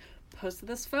Mendes, like, posted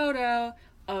this photo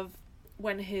of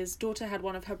when his daughter had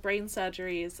one of her brain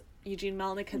surgeries. Eugene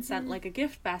Melnyk had sent, like, a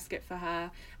gift basket for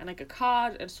her, and, like, a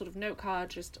card, a sort of note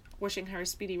card, just wishing her a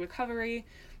speedy recovery.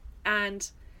 And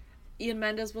Ian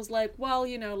Mendes was like, well,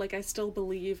 you know, like, I still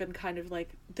believe in kind of, like,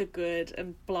 the good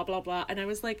and blah, blah, blah. And I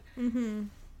was like,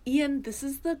 Ian, this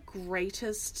is the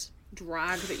greatest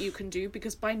drag that you can do,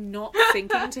 because by not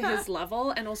sinking to his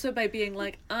level, and also by being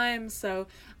like, I'm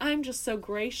just so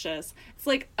gracious. It's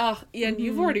like, oh, Ian,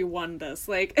 you've already won this.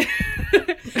 Like,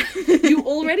 you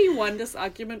already won this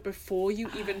argument before you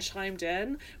even chimed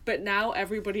in, but now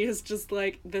everybody is just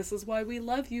like, this is why we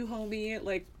love you, homie.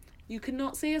 Like, You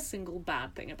cannot say a single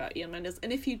bad thing about Ian Mendes.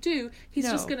 And if you do, he's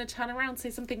just going to turn around and say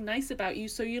something nice about you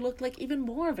so you look like even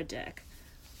more of a dick.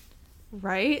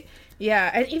 Right? Yeah,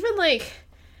 and even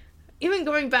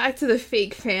going back to the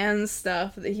fake fans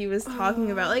stuff that he was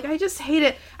talking about, like, I just hate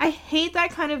it. I hate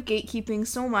that kind of gatekeeping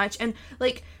so much. And,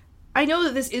 like, I know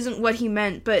that this isn't what he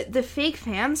meant, but the fake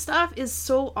fan stuff is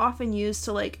so often used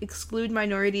to, like, exclude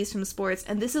minorities from sports.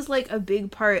 And this is, like, a big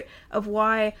part of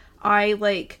why I,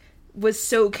 like, was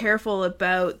so careful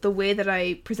about the way that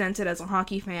I presented as a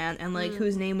hockey fan and, like,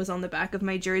 whose name was on the back of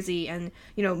my jersey and,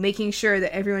 you know, making sure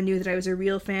that everyone knew that I was a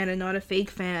real fan and not a fake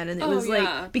fan. And it was,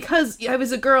 like, because I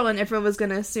was a girl and everyone was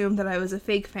gonna assume that I was a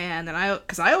fake fan, and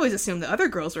because I always assumed that other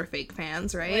girls were fake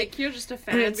fans, right? Like, you're just a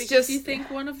fan because you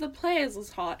think one of the players is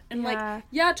hot. And, Thomas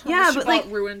Chabot, like,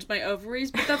 ruined my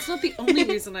ovaries, but that's not the only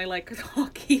reason I like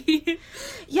hockey.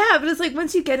 Yeah, but it's like,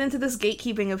 once you get into this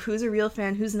gatekeeping of who's a real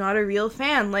fan, who's not a real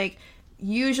fan, like,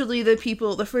 usually the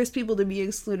first people to be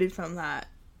excluded from that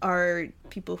are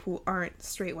people who aren't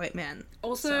straight white men.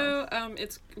 Also,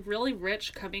 it's really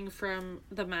rich coming from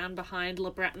the man behind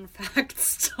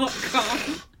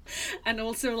LeBretonFacts.com and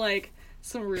also, like,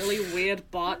 some really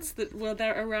weird bots that were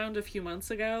there around a few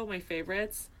months ago. My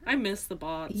favorites. I miss the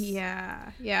bots.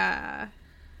 Yeah.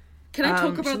 Can I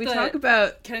talk about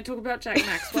Can I talk about Jack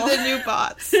Maxwell? The new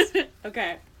bots.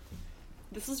 Okay.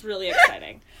 This is really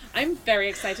exciting. I'm very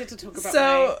excited to talk about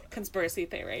my conspiracy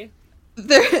theory.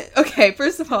 Okay,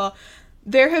 first of all,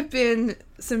 there have been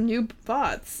some new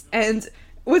bots, and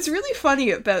what's really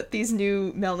funny about these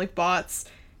new Melnick bots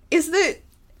is that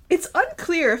it's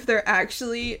unclear if they're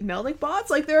actually Melnick bots.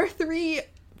 Like, there are 3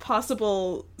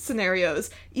 possible scenarios.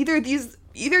 Either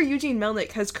Eugene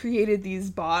Melnick has created these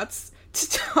bots to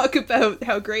talk about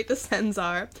how great the Sens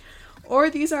are, or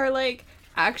these are, like,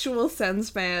 actual Sens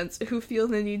fans who feel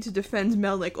the need to defend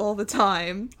Melnick all the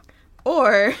time,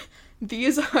 or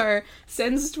these are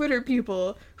Sens Twitter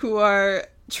people who are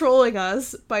trolling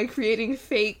us by creating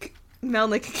fake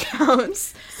Melnick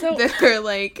accounts that are,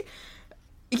 like,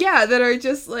 that are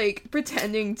just, like,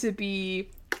 pretending to be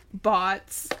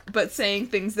bots, but saying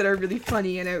things that are really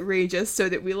funny and outrageous so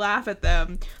that we laugh at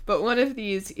them. But one of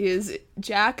these is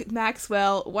Jack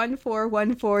Maxwell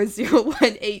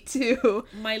 14140182.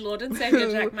 My lord and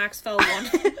savior, Jack Maxwell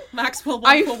 14140182.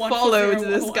 I followed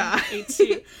this guy.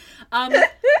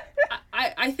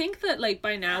 I think that, like,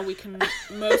 by now we can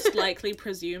most likely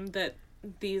presume that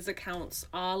these accounts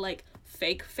are, like,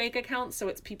 fake accounts, so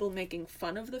it's people making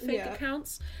fun of the fake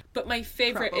accounts. But my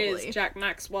favorite is Jack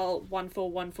Maxwell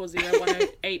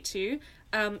 14140182.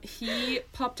 He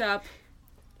popped up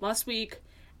last week,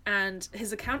 and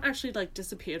his account actually, like,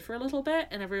 disappeared for a little bit,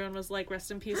 and everyone was like,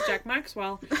 rest in peace, Jack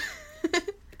Maxwell.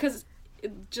 Because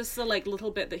just the, like,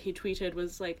 little bit that he tweeted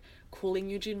was, like, calling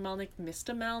Eugene Melnick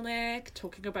Mr. Melnick,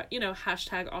 talking about, you know,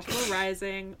 hashtag Ottawa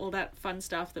Rising, all that fun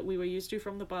stuff that we were used to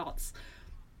from the bots.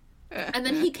 And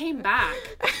then he came back,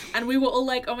 and we were all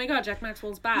like, oh my god, Jack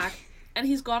Maxwell's back. And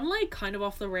he's gone, like, kind of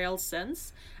off the rails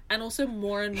since. And also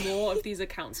more and more of these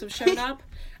accounts have shown up.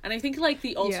 And I think, like,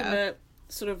 the ultimate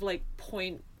sort of, like,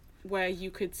 point where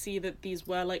you could see that these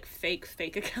were, like, fake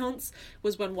accounts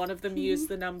was when one of them used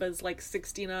the numbers, like,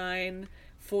 69,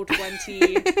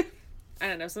 420, I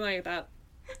don't know, something like that.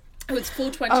 Oh, it's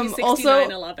 420,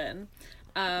 69, 11.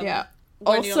 When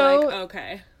also, you're like,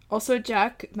 okay. Also,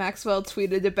 Jack Maxwell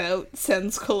tweeted about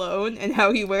Sens cologne and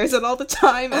how he wears it all the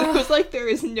time, and I was like, there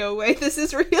is no way this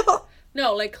is real.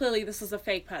 No, like, clearly this is a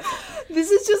fake person.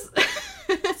 This is just...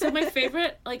 So my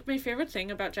favorite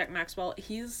thing about Jack Maxwell,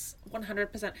 he's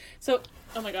 100%... So,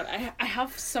 oh my god, I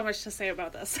have so much to say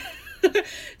about this.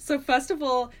 So first of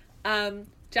all,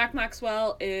 Jack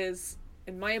Maxwell is,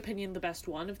 in my opinion, the best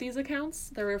one of these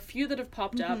accounts. There are a few that have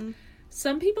popped up.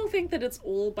 Some people think that it's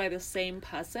all by the same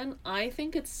person. I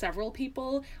think it's several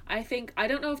people. I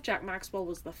don't know if Jack Maxwell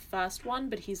was the first one,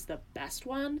 but he's the best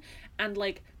one. And,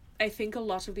 like, I think a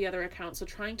lot of the other accounts are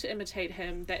trying to imitate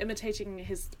him. They're imitating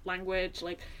his language.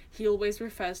 Like, he always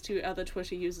refers to other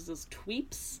Twitter users as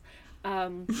tweeps.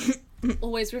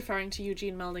 Always referring to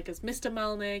Eugene Melnick as Mr.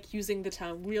 Melnick, using the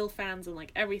term real fans and,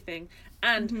 like, everything.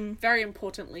 And, very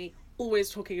importantly, always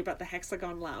talking about the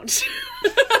Hexagon Lounge.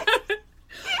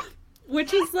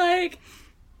 Which is, like,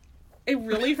 a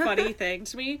really funny thing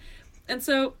to me. And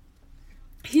so,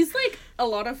 he's, like, a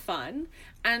lot of fun.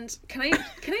 And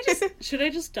should I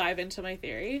just dive into my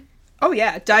theory? Oh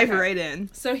yeah, dive right in.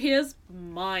 So here's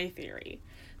my theory.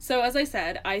 So as I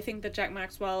said, I think that Jack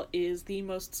Maxwell is the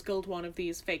most skilled one of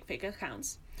these fake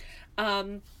accounts.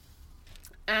 And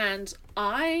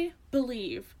I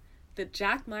believe that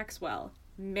Jack Maxwell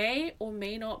may or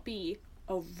may not be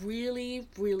a really,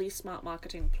 really smart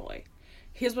marketing ploy.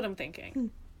 Here's what I'm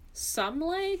thinking. Some,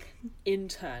 like,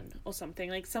 intern or something.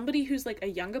 Like, somebody who's, like, a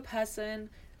younger person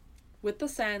with the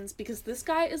sense, because this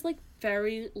guy is, like,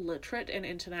 very literate in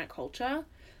internet culture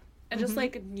and just,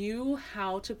 like, knew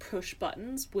how to push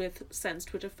buttons with Sense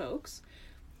Twitter folks.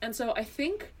 And so I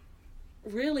think,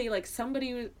 really, like,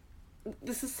 somebody...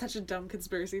 This is such a dumb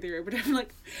conspiracy theory, but I'm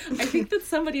like... I think that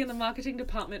somebody in the marketing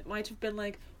department might have been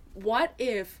like, what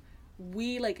if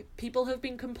we, like, people have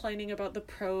been complaining about the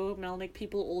pro-Melnick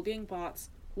people all being bots.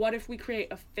 What if we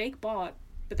create a fake bot,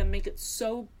 but then make it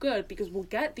so good because we'll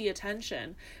get the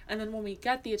attention, and then when we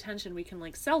get the attention, we can,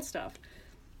 like, sell stuff.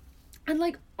 And,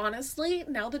 like, honestly,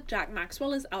 now that Jack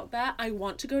Maxwell is out there, I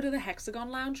want to go to the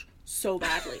Hexagon Lounge so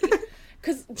badly.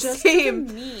 Because just Same.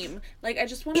 the meme, like, I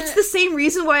just want to... It's the same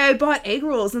reason why I bought egg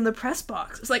rolls in the press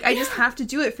box. It's like, I just have to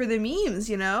do it for the memes,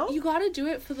 you know? You gotta do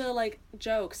it for the, like,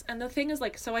 jokes. And the thing is,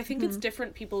 like, so I think it's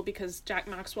different people because Jack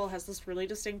Maxwell has this really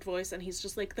distinct voice and he's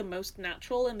just, like, the most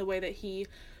natural in the way that he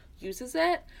uses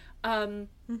it. And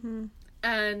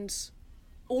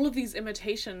all of these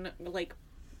imitation, like,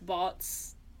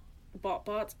 bots,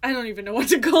 I don't even know what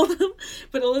to call them,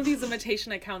 but all of these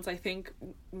imitation accounts I think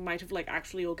might have, like,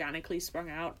 actually organically sprung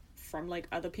out from, like,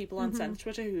 other people on Sense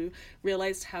Twitter who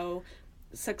realized how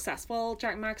successful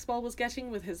Jack Maxwell was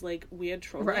getting with his, like, weird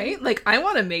trolling. Right? Like, I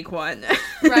want to make one.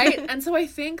 Right? And so I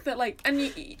think that, like, and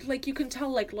you can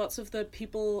tell, like, lots of the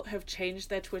people have changed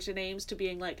their Twitter names to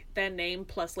being, like, their name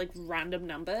plus, like, random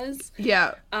numbers.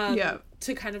 Yeah.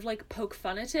 To kind of, like, poke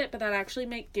fun at it, but that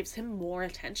actually gives him more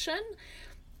attention.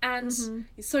 And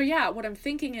so, yeah, what I'm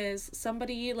thinking is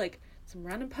somebody, like, some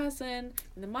random person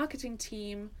in the marketing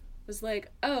team was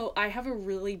like, oh, I have a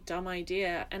really dumb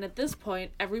idea. And at this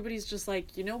point, everybody's just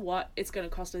like, you know what? It's going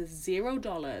to cost us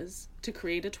 $0 to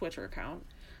create a Twitter account.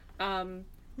 And,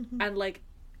 like,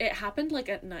 it happened, like,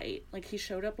 at night. Like, he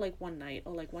showed up, like, one night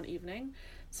or, like, one evening.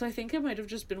 So I think it might have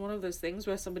just been one of those things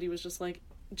where somebody was just like,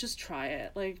 just try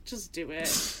it. Like, just do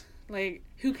it. Like,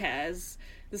 who cares?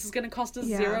 This is going to cost us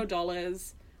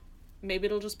 $0. Maybe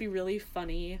it'll just be really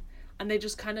funny. And they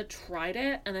just kind of tried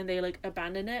it, and then they, like,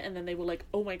 abandoned it, and then they were like,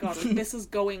 oh my god, like, this is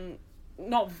going,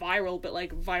 not viral, but,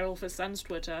 like, viral for Sense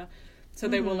Twitter. So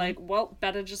they were like, well,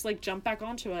 better just, like, jump back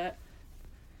onto it.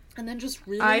 And then just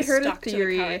really stuck to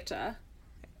the character.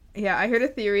 Yeah, I heard a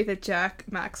theory that Jack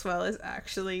Maxwell is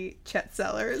actually Chet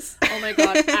Sellers. Oh my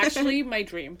god, actually, my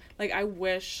dream. Like, I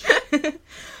wish...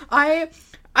 I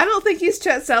don't think he's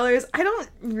Chet Sellers. I don't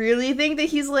really think that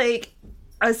he's, like,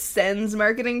 a Sense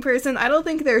marketing person. I don't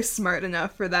think they're smart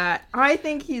enough for that. I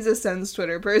think he's a Sense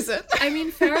Twitter person. I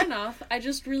mean, fair enough. I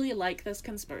just really like this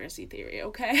conspiracy theory,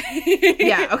 okay?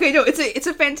 Yeah, okay, no, it's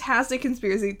a fantastic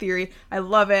conspiracy theory. I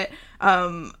love it.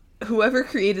 Whoever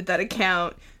created that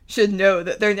account should know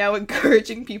that they're now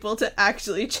encouraging people to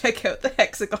actually check out the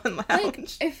Hexagon Lounge.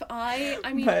 Like, if I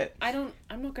mean,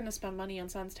 I'm not gonna spend money on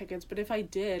Sans tickets, but if I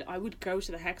did, I would go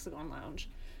to the Hexagon Lounge.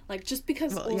 Like, just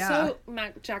because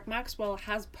Jack Maxwell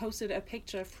has posted a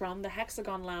picture from the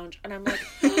Hexagon Lounge, and I'm like,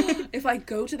 if I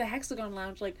go to the Hexagon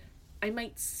Lounge, like, I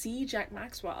might see Jack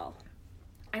Maxwell.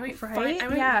 I might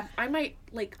I might,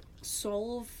 like,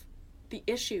 solve the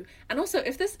issue. And also,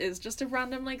 if this is just a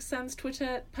random, like, Sense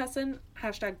Twitter person,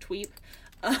 #tweep,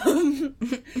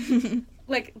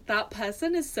 like, that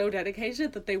person is so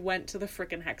dedicated that they went to the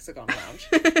frickin' Hexagon Lounge.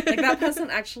 Like, that person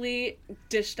actually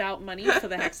dished out money for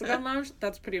the Hexagon Lounge.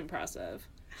 That's pretty impressive,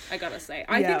 I gotta say.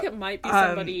 I think it might be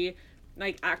somebody,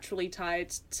 like, actually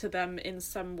tied to them in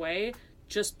some way,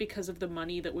 just because of the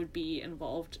money that would be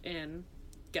involved in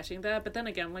getting there. But then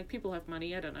again, like, people have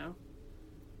money, I don't know.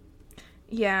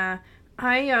 Yeah.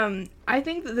 I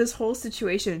think that this whole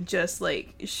situation just,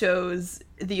 like, shows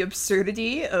the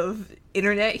absurdity of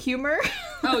internet humor.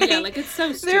 Oh, yeah, like, it's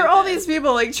so stupid. There are all these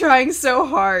people, like, trying so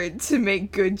hard to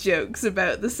make good jokes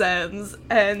about the Sens,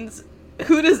 and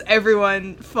who does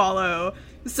everyone follow?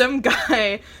 Some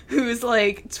guy who's,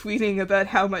 like, tweeting about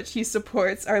how much he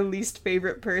supports our least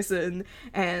favorite person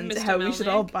and Mr. how we should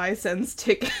all buy Sens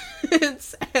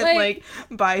tickets and, like,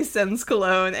 buy Sens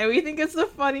cologne, and we think it's the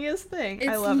funniest thing.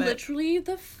 I love it. It's literally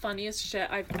the funniest shit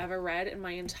I've ever read in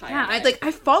my entire life. I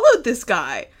followed this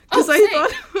guy because I thought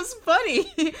it was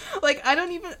funny. Like, I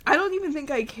don't even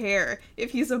think I care if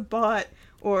he's a bot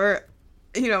or,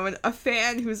 you know, a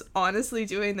fan who's honestly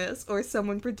doing this or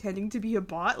someone pretending to be a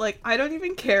bot. Like, I don't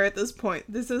even care at this point.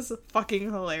 This is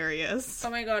fucking hilarious. Oh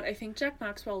my god, I think Jack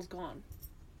Maxwell's gone.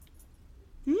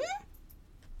 Hmm?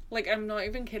 Like, I'm not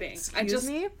even kidding. Excuse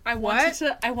me? I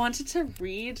wanted to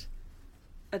read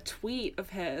a tweet of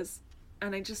his,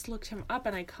 and I just looked him up,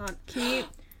 and I can't keep...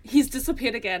 He's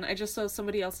disappeared again. I just saw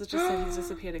somebody else has just said he's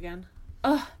disappeared again.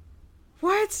 Ugh.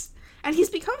 What? And he's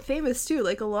become famous too.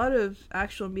 Like, a lot of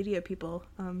actual media people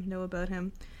know about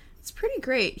him. It's pretty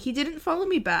great. He didn't follow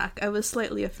me back. I was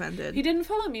slightly offended. He didn't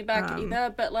follow me back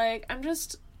either, but, like, I'm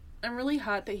really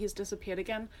hurt that he's disappeared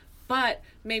again. But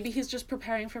maybe he's just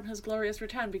preparing for his glorious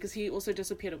return, because he also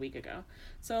disappeared a week ago.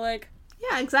 So, like...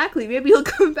 Yeah, exactly. Maybe he'll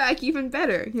come back even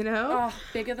better, you know? Oh,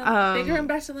 bigger and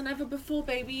better than ever before,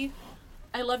 baby.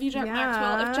 I love you, Jack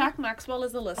Maxwell. If Jack Maxwell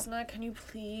is a listener, can you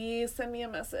please send me a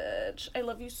message? I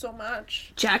love you so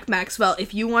much. Jack Maxwell,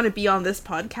 if you want to be on this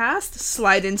podcast,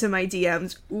 slide into my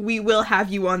DMs. We will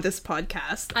have you on this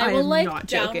podcast. I will, am not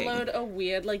joking. download a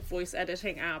weird, like, voice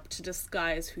editing app to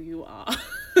disguise who you are.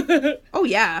 Oh,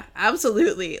 yeah.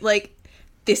 Absolutely. Like,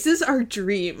 this is our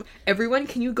dream. Everyone,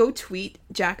 can you go tweet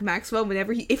Jack Maxwell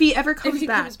whenever if he ever comes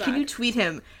back, can you tweet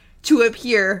him to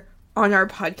appear on our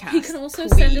podcast? He can also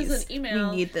please. Send us an email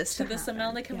we need this to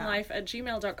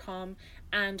thesamelnicomlife@gmail.com,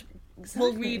 and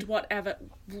we'll read whatever.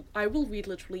 I will read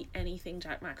literally anything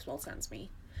Jack Maxwell sends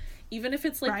me. Even if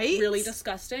it's, like, really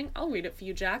disgusting, I'll read it for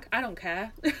you, Jack. I don't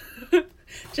care.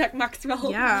 Jack Maxwell,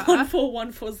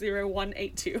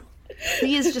 141408182.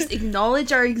 Please just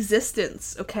acknowledge our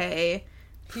existence, okay?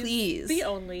 Please. He's the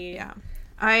only... Yeah.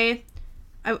 I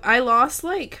lost,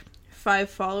 like, 5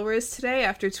 followers today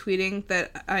after tweeting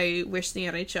that I wish the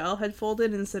NHL had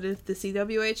folded instead of the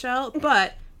CWHL,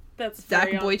 but that's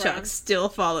Zach Boychuk still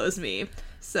follows me,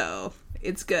 so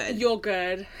it's good. You're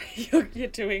good. You're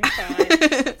doing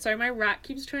fine. Sorry, my rat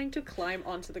keeps trying to climb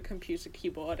onto the computer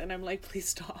keyboard, and I'm like, please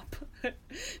stop.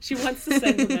 She wants to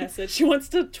send a message. She wants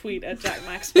to tweet at Jack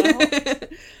Maxwell.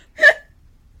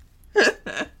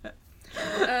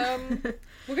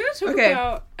 We're going to talk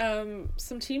about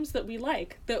some teams that we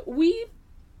like, that we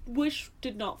wish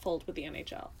did not fold with the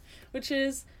NHL, which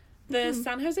is the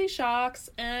San Jose Sharks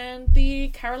and the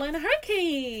Carolina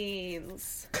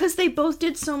Hurricanes. Because they both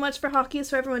did so much for Hockey is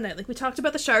for Everyone Night. Like, we talked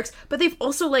about the Sharks, but they've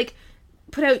also, like,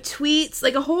 put out tweets,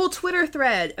 like a whole Twitter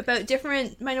thread about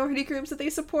different minority groups that they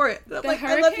support. Like,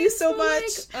 I love you so much.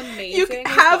 Like, amazing. You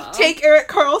take Erik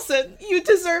Karlsson. You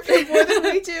deserve him more than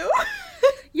we do.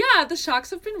 Yeah, the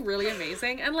Sharks have been really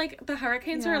amazing, and, like, the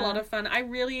Hurricanes are a lot of fun. I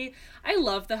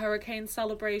love the Hurricane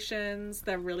celebrations.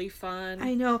 They're really fun.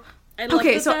 I know.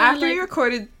 Okay, so after you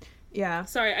recorded... Yeah.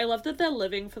 Sorry, I love that they're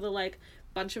living for the, like,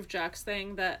 bunch of jerks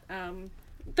thing that,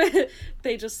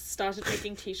 they just started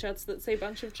making t-shirts that say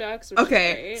bunch of jerks, which is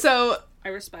great. So... I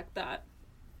respect that.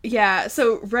 Yeah,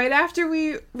 so right after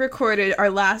we recorded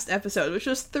our last episode, which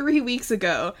was 3 weeks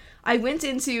ago, I went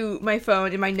into my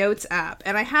phone in my notes app,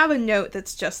 and I have a note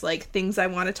that's just, like, things I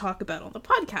want to talk about on the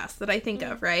podcast that I think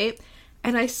of, right?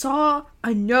 And I saw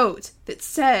a note that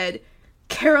said,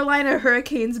 Carolina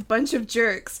Hurricanes bunch of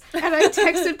jerks, and I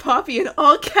texted Poppy in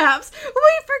all caps,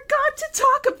 we forgot to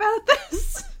talk about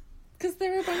this! Because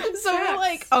they're a bunch of So jerks. we're,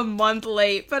 like, a month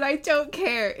late, but I don't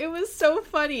care. It was so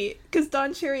funny, because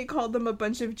Don Cherry called them a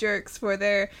bunch of jerks for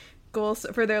their goals,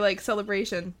 for their, like,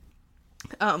 celebration,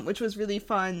 which was really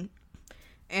fun.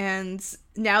 And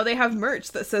now they have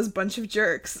merch that says bunch of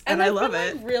jerks, and I love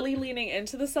it. Like, really leaning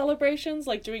into the celebrations,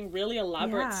 like, doing really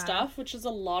elaborate stuff, which is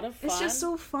a lot of fun. It's just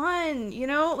so fun, you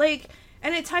know? Like,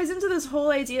 and it ties into this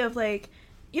whole idea of, like,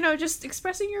 you know, just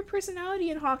expressing your personality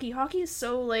in hockey. Hockey is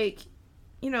so, like,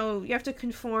 you know, you have to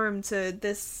conform to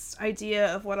this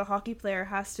idea of what a hockey player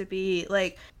has to be.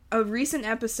 Like, a recent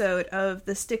episode of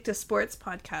the Stick to Sports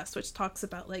podcast, which talks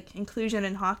about, like, inclusion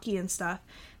in hockey and stuff,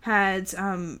 had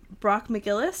Brock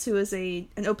McGillis, who is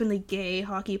an openly gay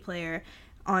hockey player,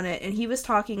 on it, and he was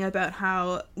talking about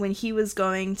how when he was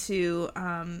going to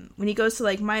when he goes to,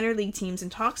 like, minor league teams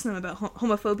and talks to them about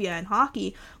homophobia in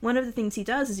hockey, one of the things he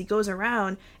does is he goes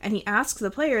around and he asks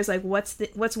the players, like,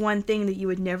 what's one thing that you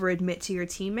would never admit to your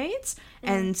teammates,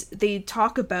 and they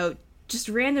talk about just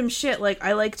random shit, like,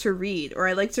 I like to read, or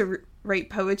I like to write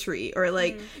poetry, or,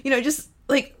 like, you know, just,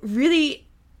 like, really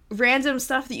random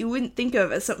stuff that you wouldn't think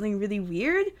of as something really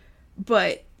weird,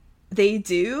 but they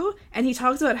do. And he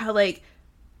talks about how, like,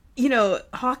 you know,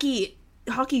 hockey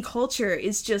culture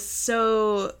is just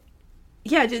so,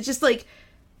 yeah, it just, like,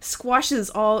 squashes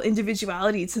all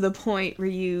individuality to the point where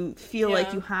you feel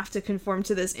like you have to conform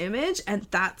to this image, and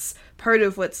that's part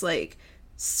of what's, like,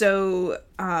 so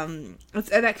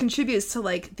that contributes to,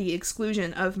 like, the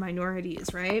exclusion of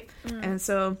minorities, right? And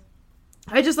so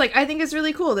I think it's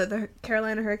really cool that the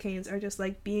Carolina Hurricanes are just,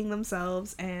 like, being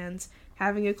themselves and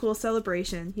having a cool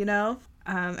celebration, you know?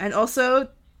 And also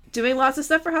doing lots of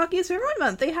stuff for Hockey is for Everyone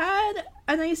Month. They had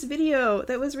a nice video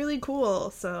that was really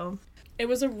cool, so... It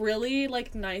was a really,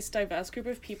 like, nice, diverse group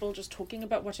of people just talking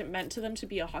about what it meant to them to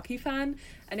be a hockey fan,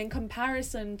 and in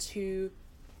comparison to,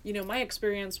 you know, my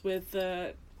experience with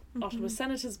the Ottawa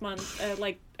Senators Month,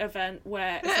 like, event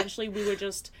where essentially we were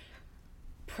just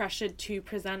pressured to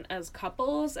present as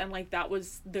couples, and, like, that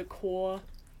was the core,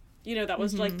 you know, that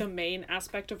was, like, the main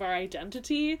aspect of our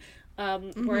identity.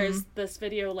 Whereas this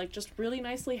video, like, just really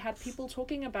nicely had people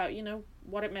talking about, you know,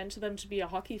 what it meant to them to be a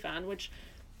hockey fan, which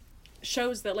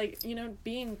shows that, like, you know,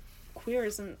 being queer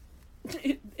isn't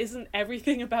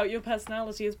everything about your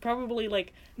personality. It's probably,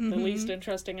 like, the least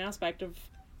interesting aspect of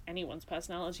anyone's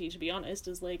personality, to be honest,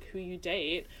 is, like, who you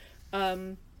date.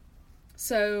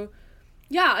 So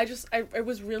yeah, it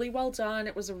was really well done.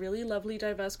 It was a really lovely,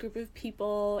 diverse group of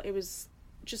people. It was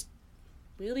just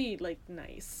really, like,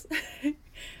 nice.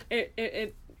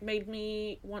 it made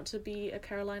me want to be a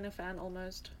Carolina fan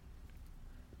almost.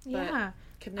 Yeah.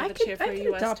 Could never cheer for a US team. I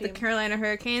could adopt the Carolina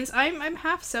Hurricanes. I'm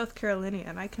half South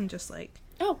Carolinian. I can just, like,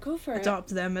 go for adopt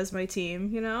them as my team,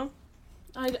 you know?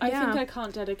 I think I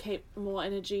can't dedicate more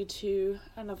energy to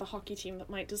another hockey team that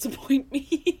might disappoint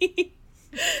me.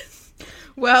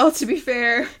 Well, to be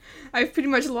fair, I've pretty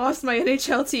much lost my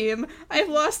NHL team. I've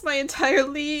lost my entire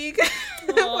league.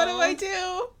 What do I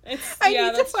do? I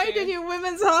need to find a new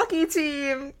women's hockey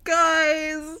team.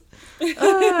 Guys.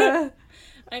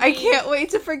 I can't wait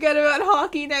to forget about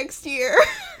hockey next year.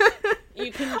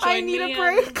 You can join I need a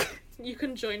break. You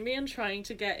can join me in trying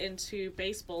to get into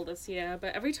baseball this year,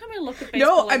 but every time I look at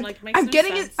baseball, I'm like, makes no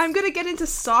sense. I'm gonna get into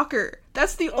soccer.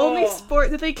 That's the only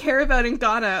sport that they care about in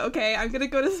Ghana, okay? I'm gonna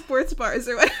go to sports bars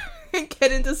or whatever and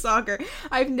get into soccer.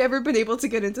 I've never been able to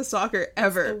get into soccer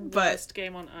ever. It's the worst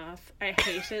game on earth. I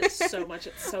hate it so much.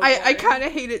 It's so boring. I kind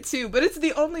of hate it too, but it's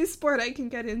the only sport I can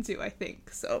get into, I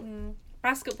think, so...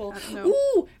 Basketball.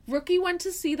 Ooh, Rookie went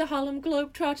to see the Harlem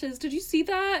Globetrotters. Did you see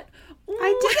that? Ooh.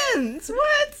 I didn't.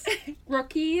 What?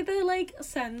 Rookie, the, like,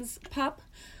 Sens pup,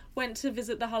 went to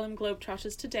visit the Harlem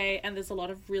Globetrotters today, and there's a lot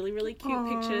of really, really cute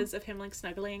pictures of him, like,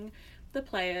 snuggling the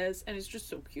players, and it's just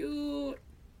so cute.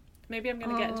 Maybe I'm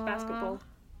gonna get into basketball.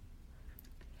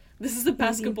 This is a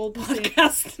basketball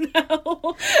podcast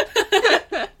now.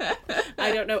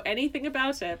 I don't know anything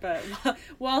about it, but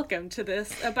welcome to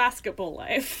a basketball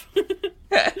life.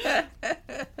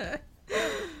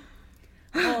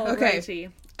 Okay.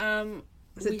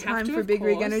 Is it time for Big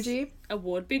Rig Energy?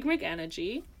 Award Big Rig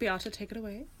Energy. Beata, take it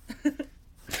away.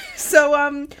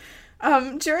 So,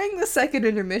 during the second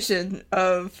intermission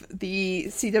of the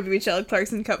CWHL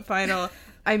Clarkson Cup final,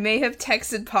 I may have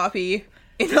texted Poppy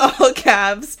in all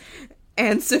caps,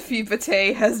 and Sophie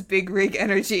Bate has Big Rig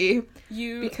Energy.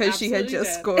 Because she had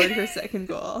just scored her second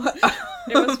goal.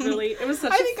 It was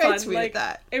such I think fun, I tweeted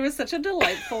that. It was such a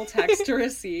delightful text to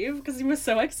receive, because you were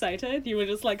so excited. You were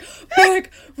just like,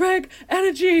 Rig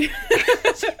Energy!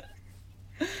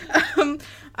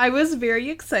 I was very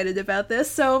excited about this.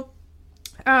 So,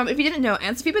 if you didn't know,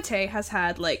 Anne-Sophie Bate has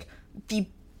had, like, the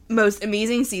most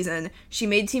amazing season. She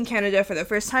made Team Canada for the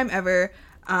first time ever.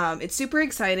 It's super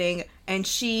exciting, and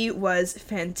she was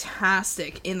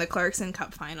fantastic in the Clarkson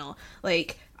Cup final.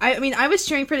 Like, I mean, I was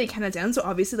cheering for Les Canadiens, so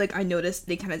obviously, like, I noticed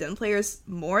Les Canadiens players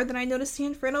more than I noticed the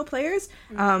Inferno players,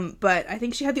 but I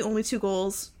think she had the only 2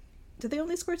 goals. Did they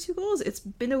only score 2 goals? It's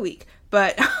been a week,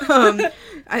 but,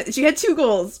 she had 2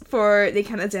 goals for Les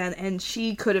Canadiens, and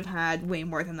she could have had way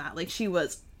more than that. Like, she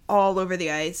was all over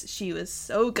the ice. She was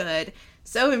so good,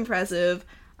 so impressive.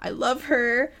 I love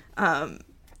her,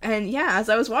 and yeah, as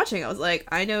I was watching, I was like,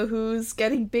 I know who's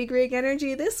getting Big Rig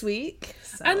Energy this week.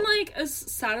 So. And, like, as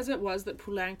sad as it was that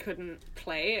Poulin couldn't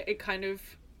play, it kind of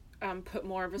put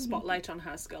more of a spotlight on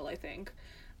her skill, I think.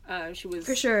 She was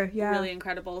for sure, yeah, really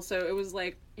incredible. So it was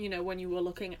like, you know, when you were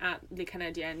looking at Les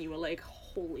Canadiens, you were like,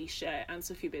 holy shit,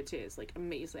 Anne-Sophie Bate is, like,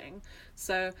 amazing.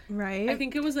 So right. I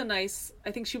think it was I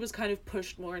think she was kind of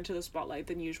pushed more into the spotlight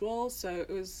than usual. So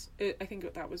I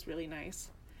think that was really nice.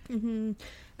 Mm-hmm.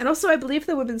 And also, I believe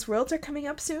the Women's Worlds are coming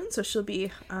up soon, so she'll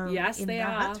be yes, in they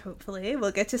that. are. Hopefully,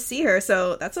 we'll get to see her.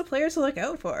 So that's a player to look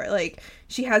out for. Like,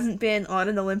 she hasn't been on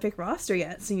an Olympic roster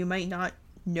yet, so you might not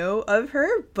know of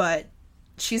her, but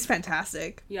she's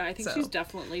fantastic. Yeah, I think she's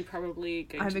definitely probably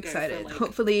going I'm to excited. Go for, like...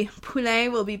 Hopefully,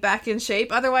 Poulin will be back in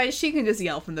shape. Otherwise, she can just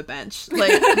yell from the bench.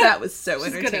 Like, that was so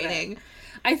entertaining.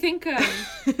 I think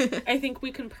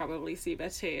we can probably see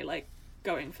Betty, like,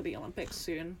 going for the Olympics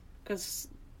soon, because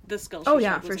the skill she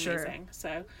showed was amazing.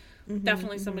 So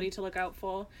definitely somebody to look out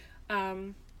for.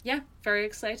 Yeah, very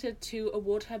excited to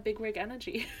award her Big Rig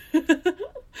Energy.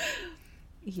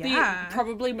 Yeah. The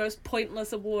probably most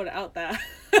pointless award out there.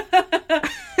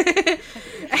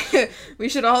 We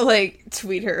should all, like,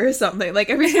 tweet her or something. Like,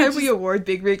 every time we award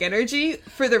Big Rig Energy,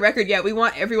 for the record, yeah, we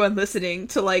want everyone listening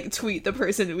to, like, tweet the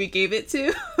person we gave it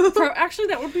to. Actually,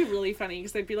 that would be really funny,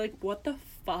 because they'd be like, what the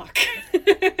fuck?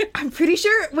 I'm pretty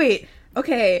sure, wait,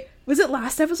 Okay, was it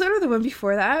last episode or the one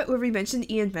before that where we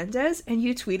mentioned Ian Mendes and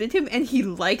you tweeted him and he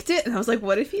liked it? And I was like,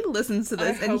 what if he listens to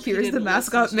this and hears the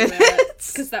mascot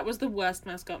minutes? Because that was the worst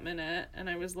mascot minute, and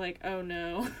I was like, oh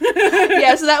no.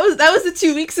 Yeah, so that was the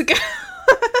 2 weeks ago.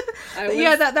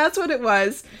 Yeah, that's what it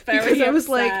was. Because I was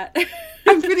upset. like,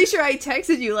 I'm pretty sure I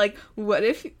texted you, like, what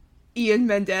if Ian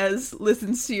Mendes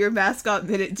listens to your mascot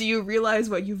minute? Do you realize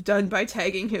what you've done by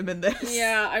tagging him in this?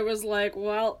 Yeah, I was like,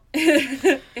 well,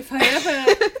 if I ever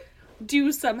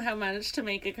do somehow manage to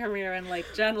make a career in, like,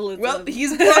 journalism... Well,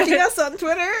 he's blocking us on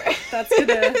Twitter.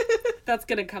 That's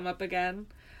gonna come up again.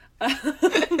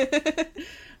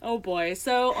 Oh boy.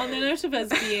 So, on the note of us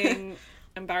being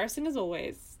embarrassing as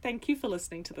always, thank you for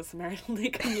listening to This American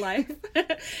Lincoln Life.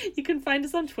 You can find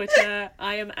us on Twitter.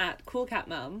 I am at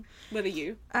CoolCatMom with a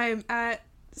U. I'm at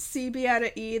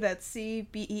CBeataE, that's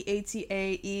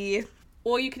CBeataE.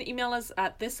 Or you can email us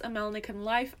at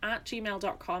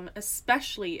thisamelnicanlife@gmail.com,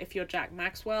 especially if you're Jack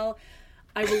Maxwell.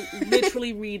 I will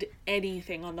literally read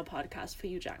anything on the podcast for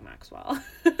you, Jack Maxwell.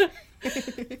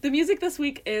 The music this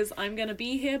week is I'm Gonna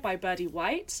Be Here by Birdie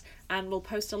White, and we'll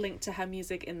post a link to her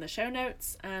music in the show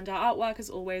notes. And our artwork, as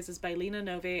always, is by Lena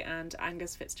Novi and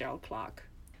Angus Fitzgerald Clark.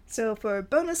 So for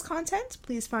bonus content,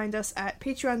 please find us at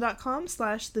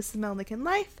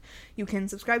patreon.com/thisamelnicanlife. You can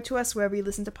subscribe to us wherever you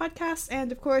listen to podcasts,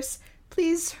 and of course,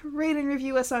 please rate and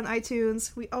review us on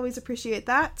iTunes. We always appreciate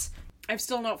that. I've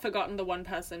still not forgotten the one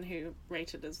person who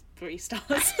rated us 3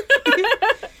 stars.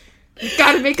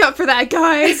 Gotta make up for that,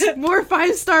 guys. More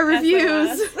 5-star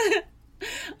reviews.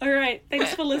 Alright,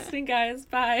 thanks for listening, guys.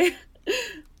 Bye.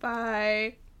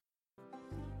 Bye.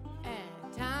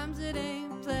 At times it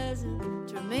ain't pleasant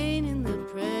to remain in the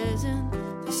present.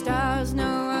 The stars know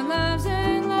our lives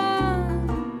ain't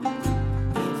long.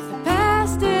 If the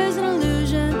past is an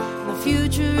illusion, the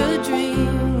future a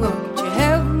dream, won't you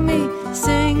help me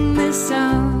sing this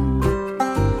song?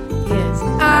 Yes,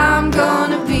 I'm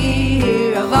gonna be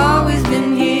here. I've always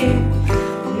been here,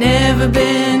 never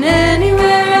been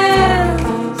anywhere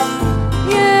else.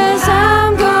 Yes,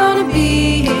 I'm gonna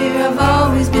be here. I've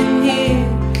always been here.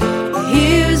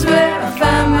 Here's where I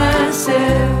find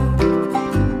myself.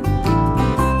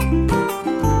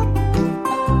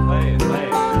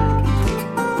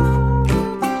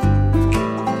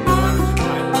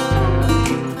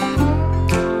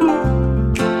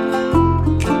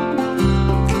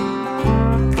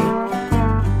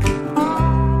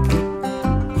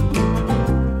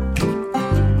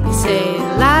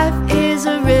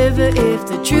 If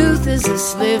the truth is a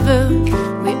sliver,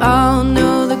 we all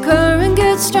know the current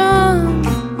gets strong.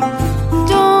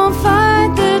 Don't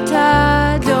fight the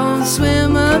tide, don't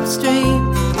swim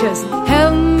upstream, just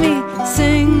help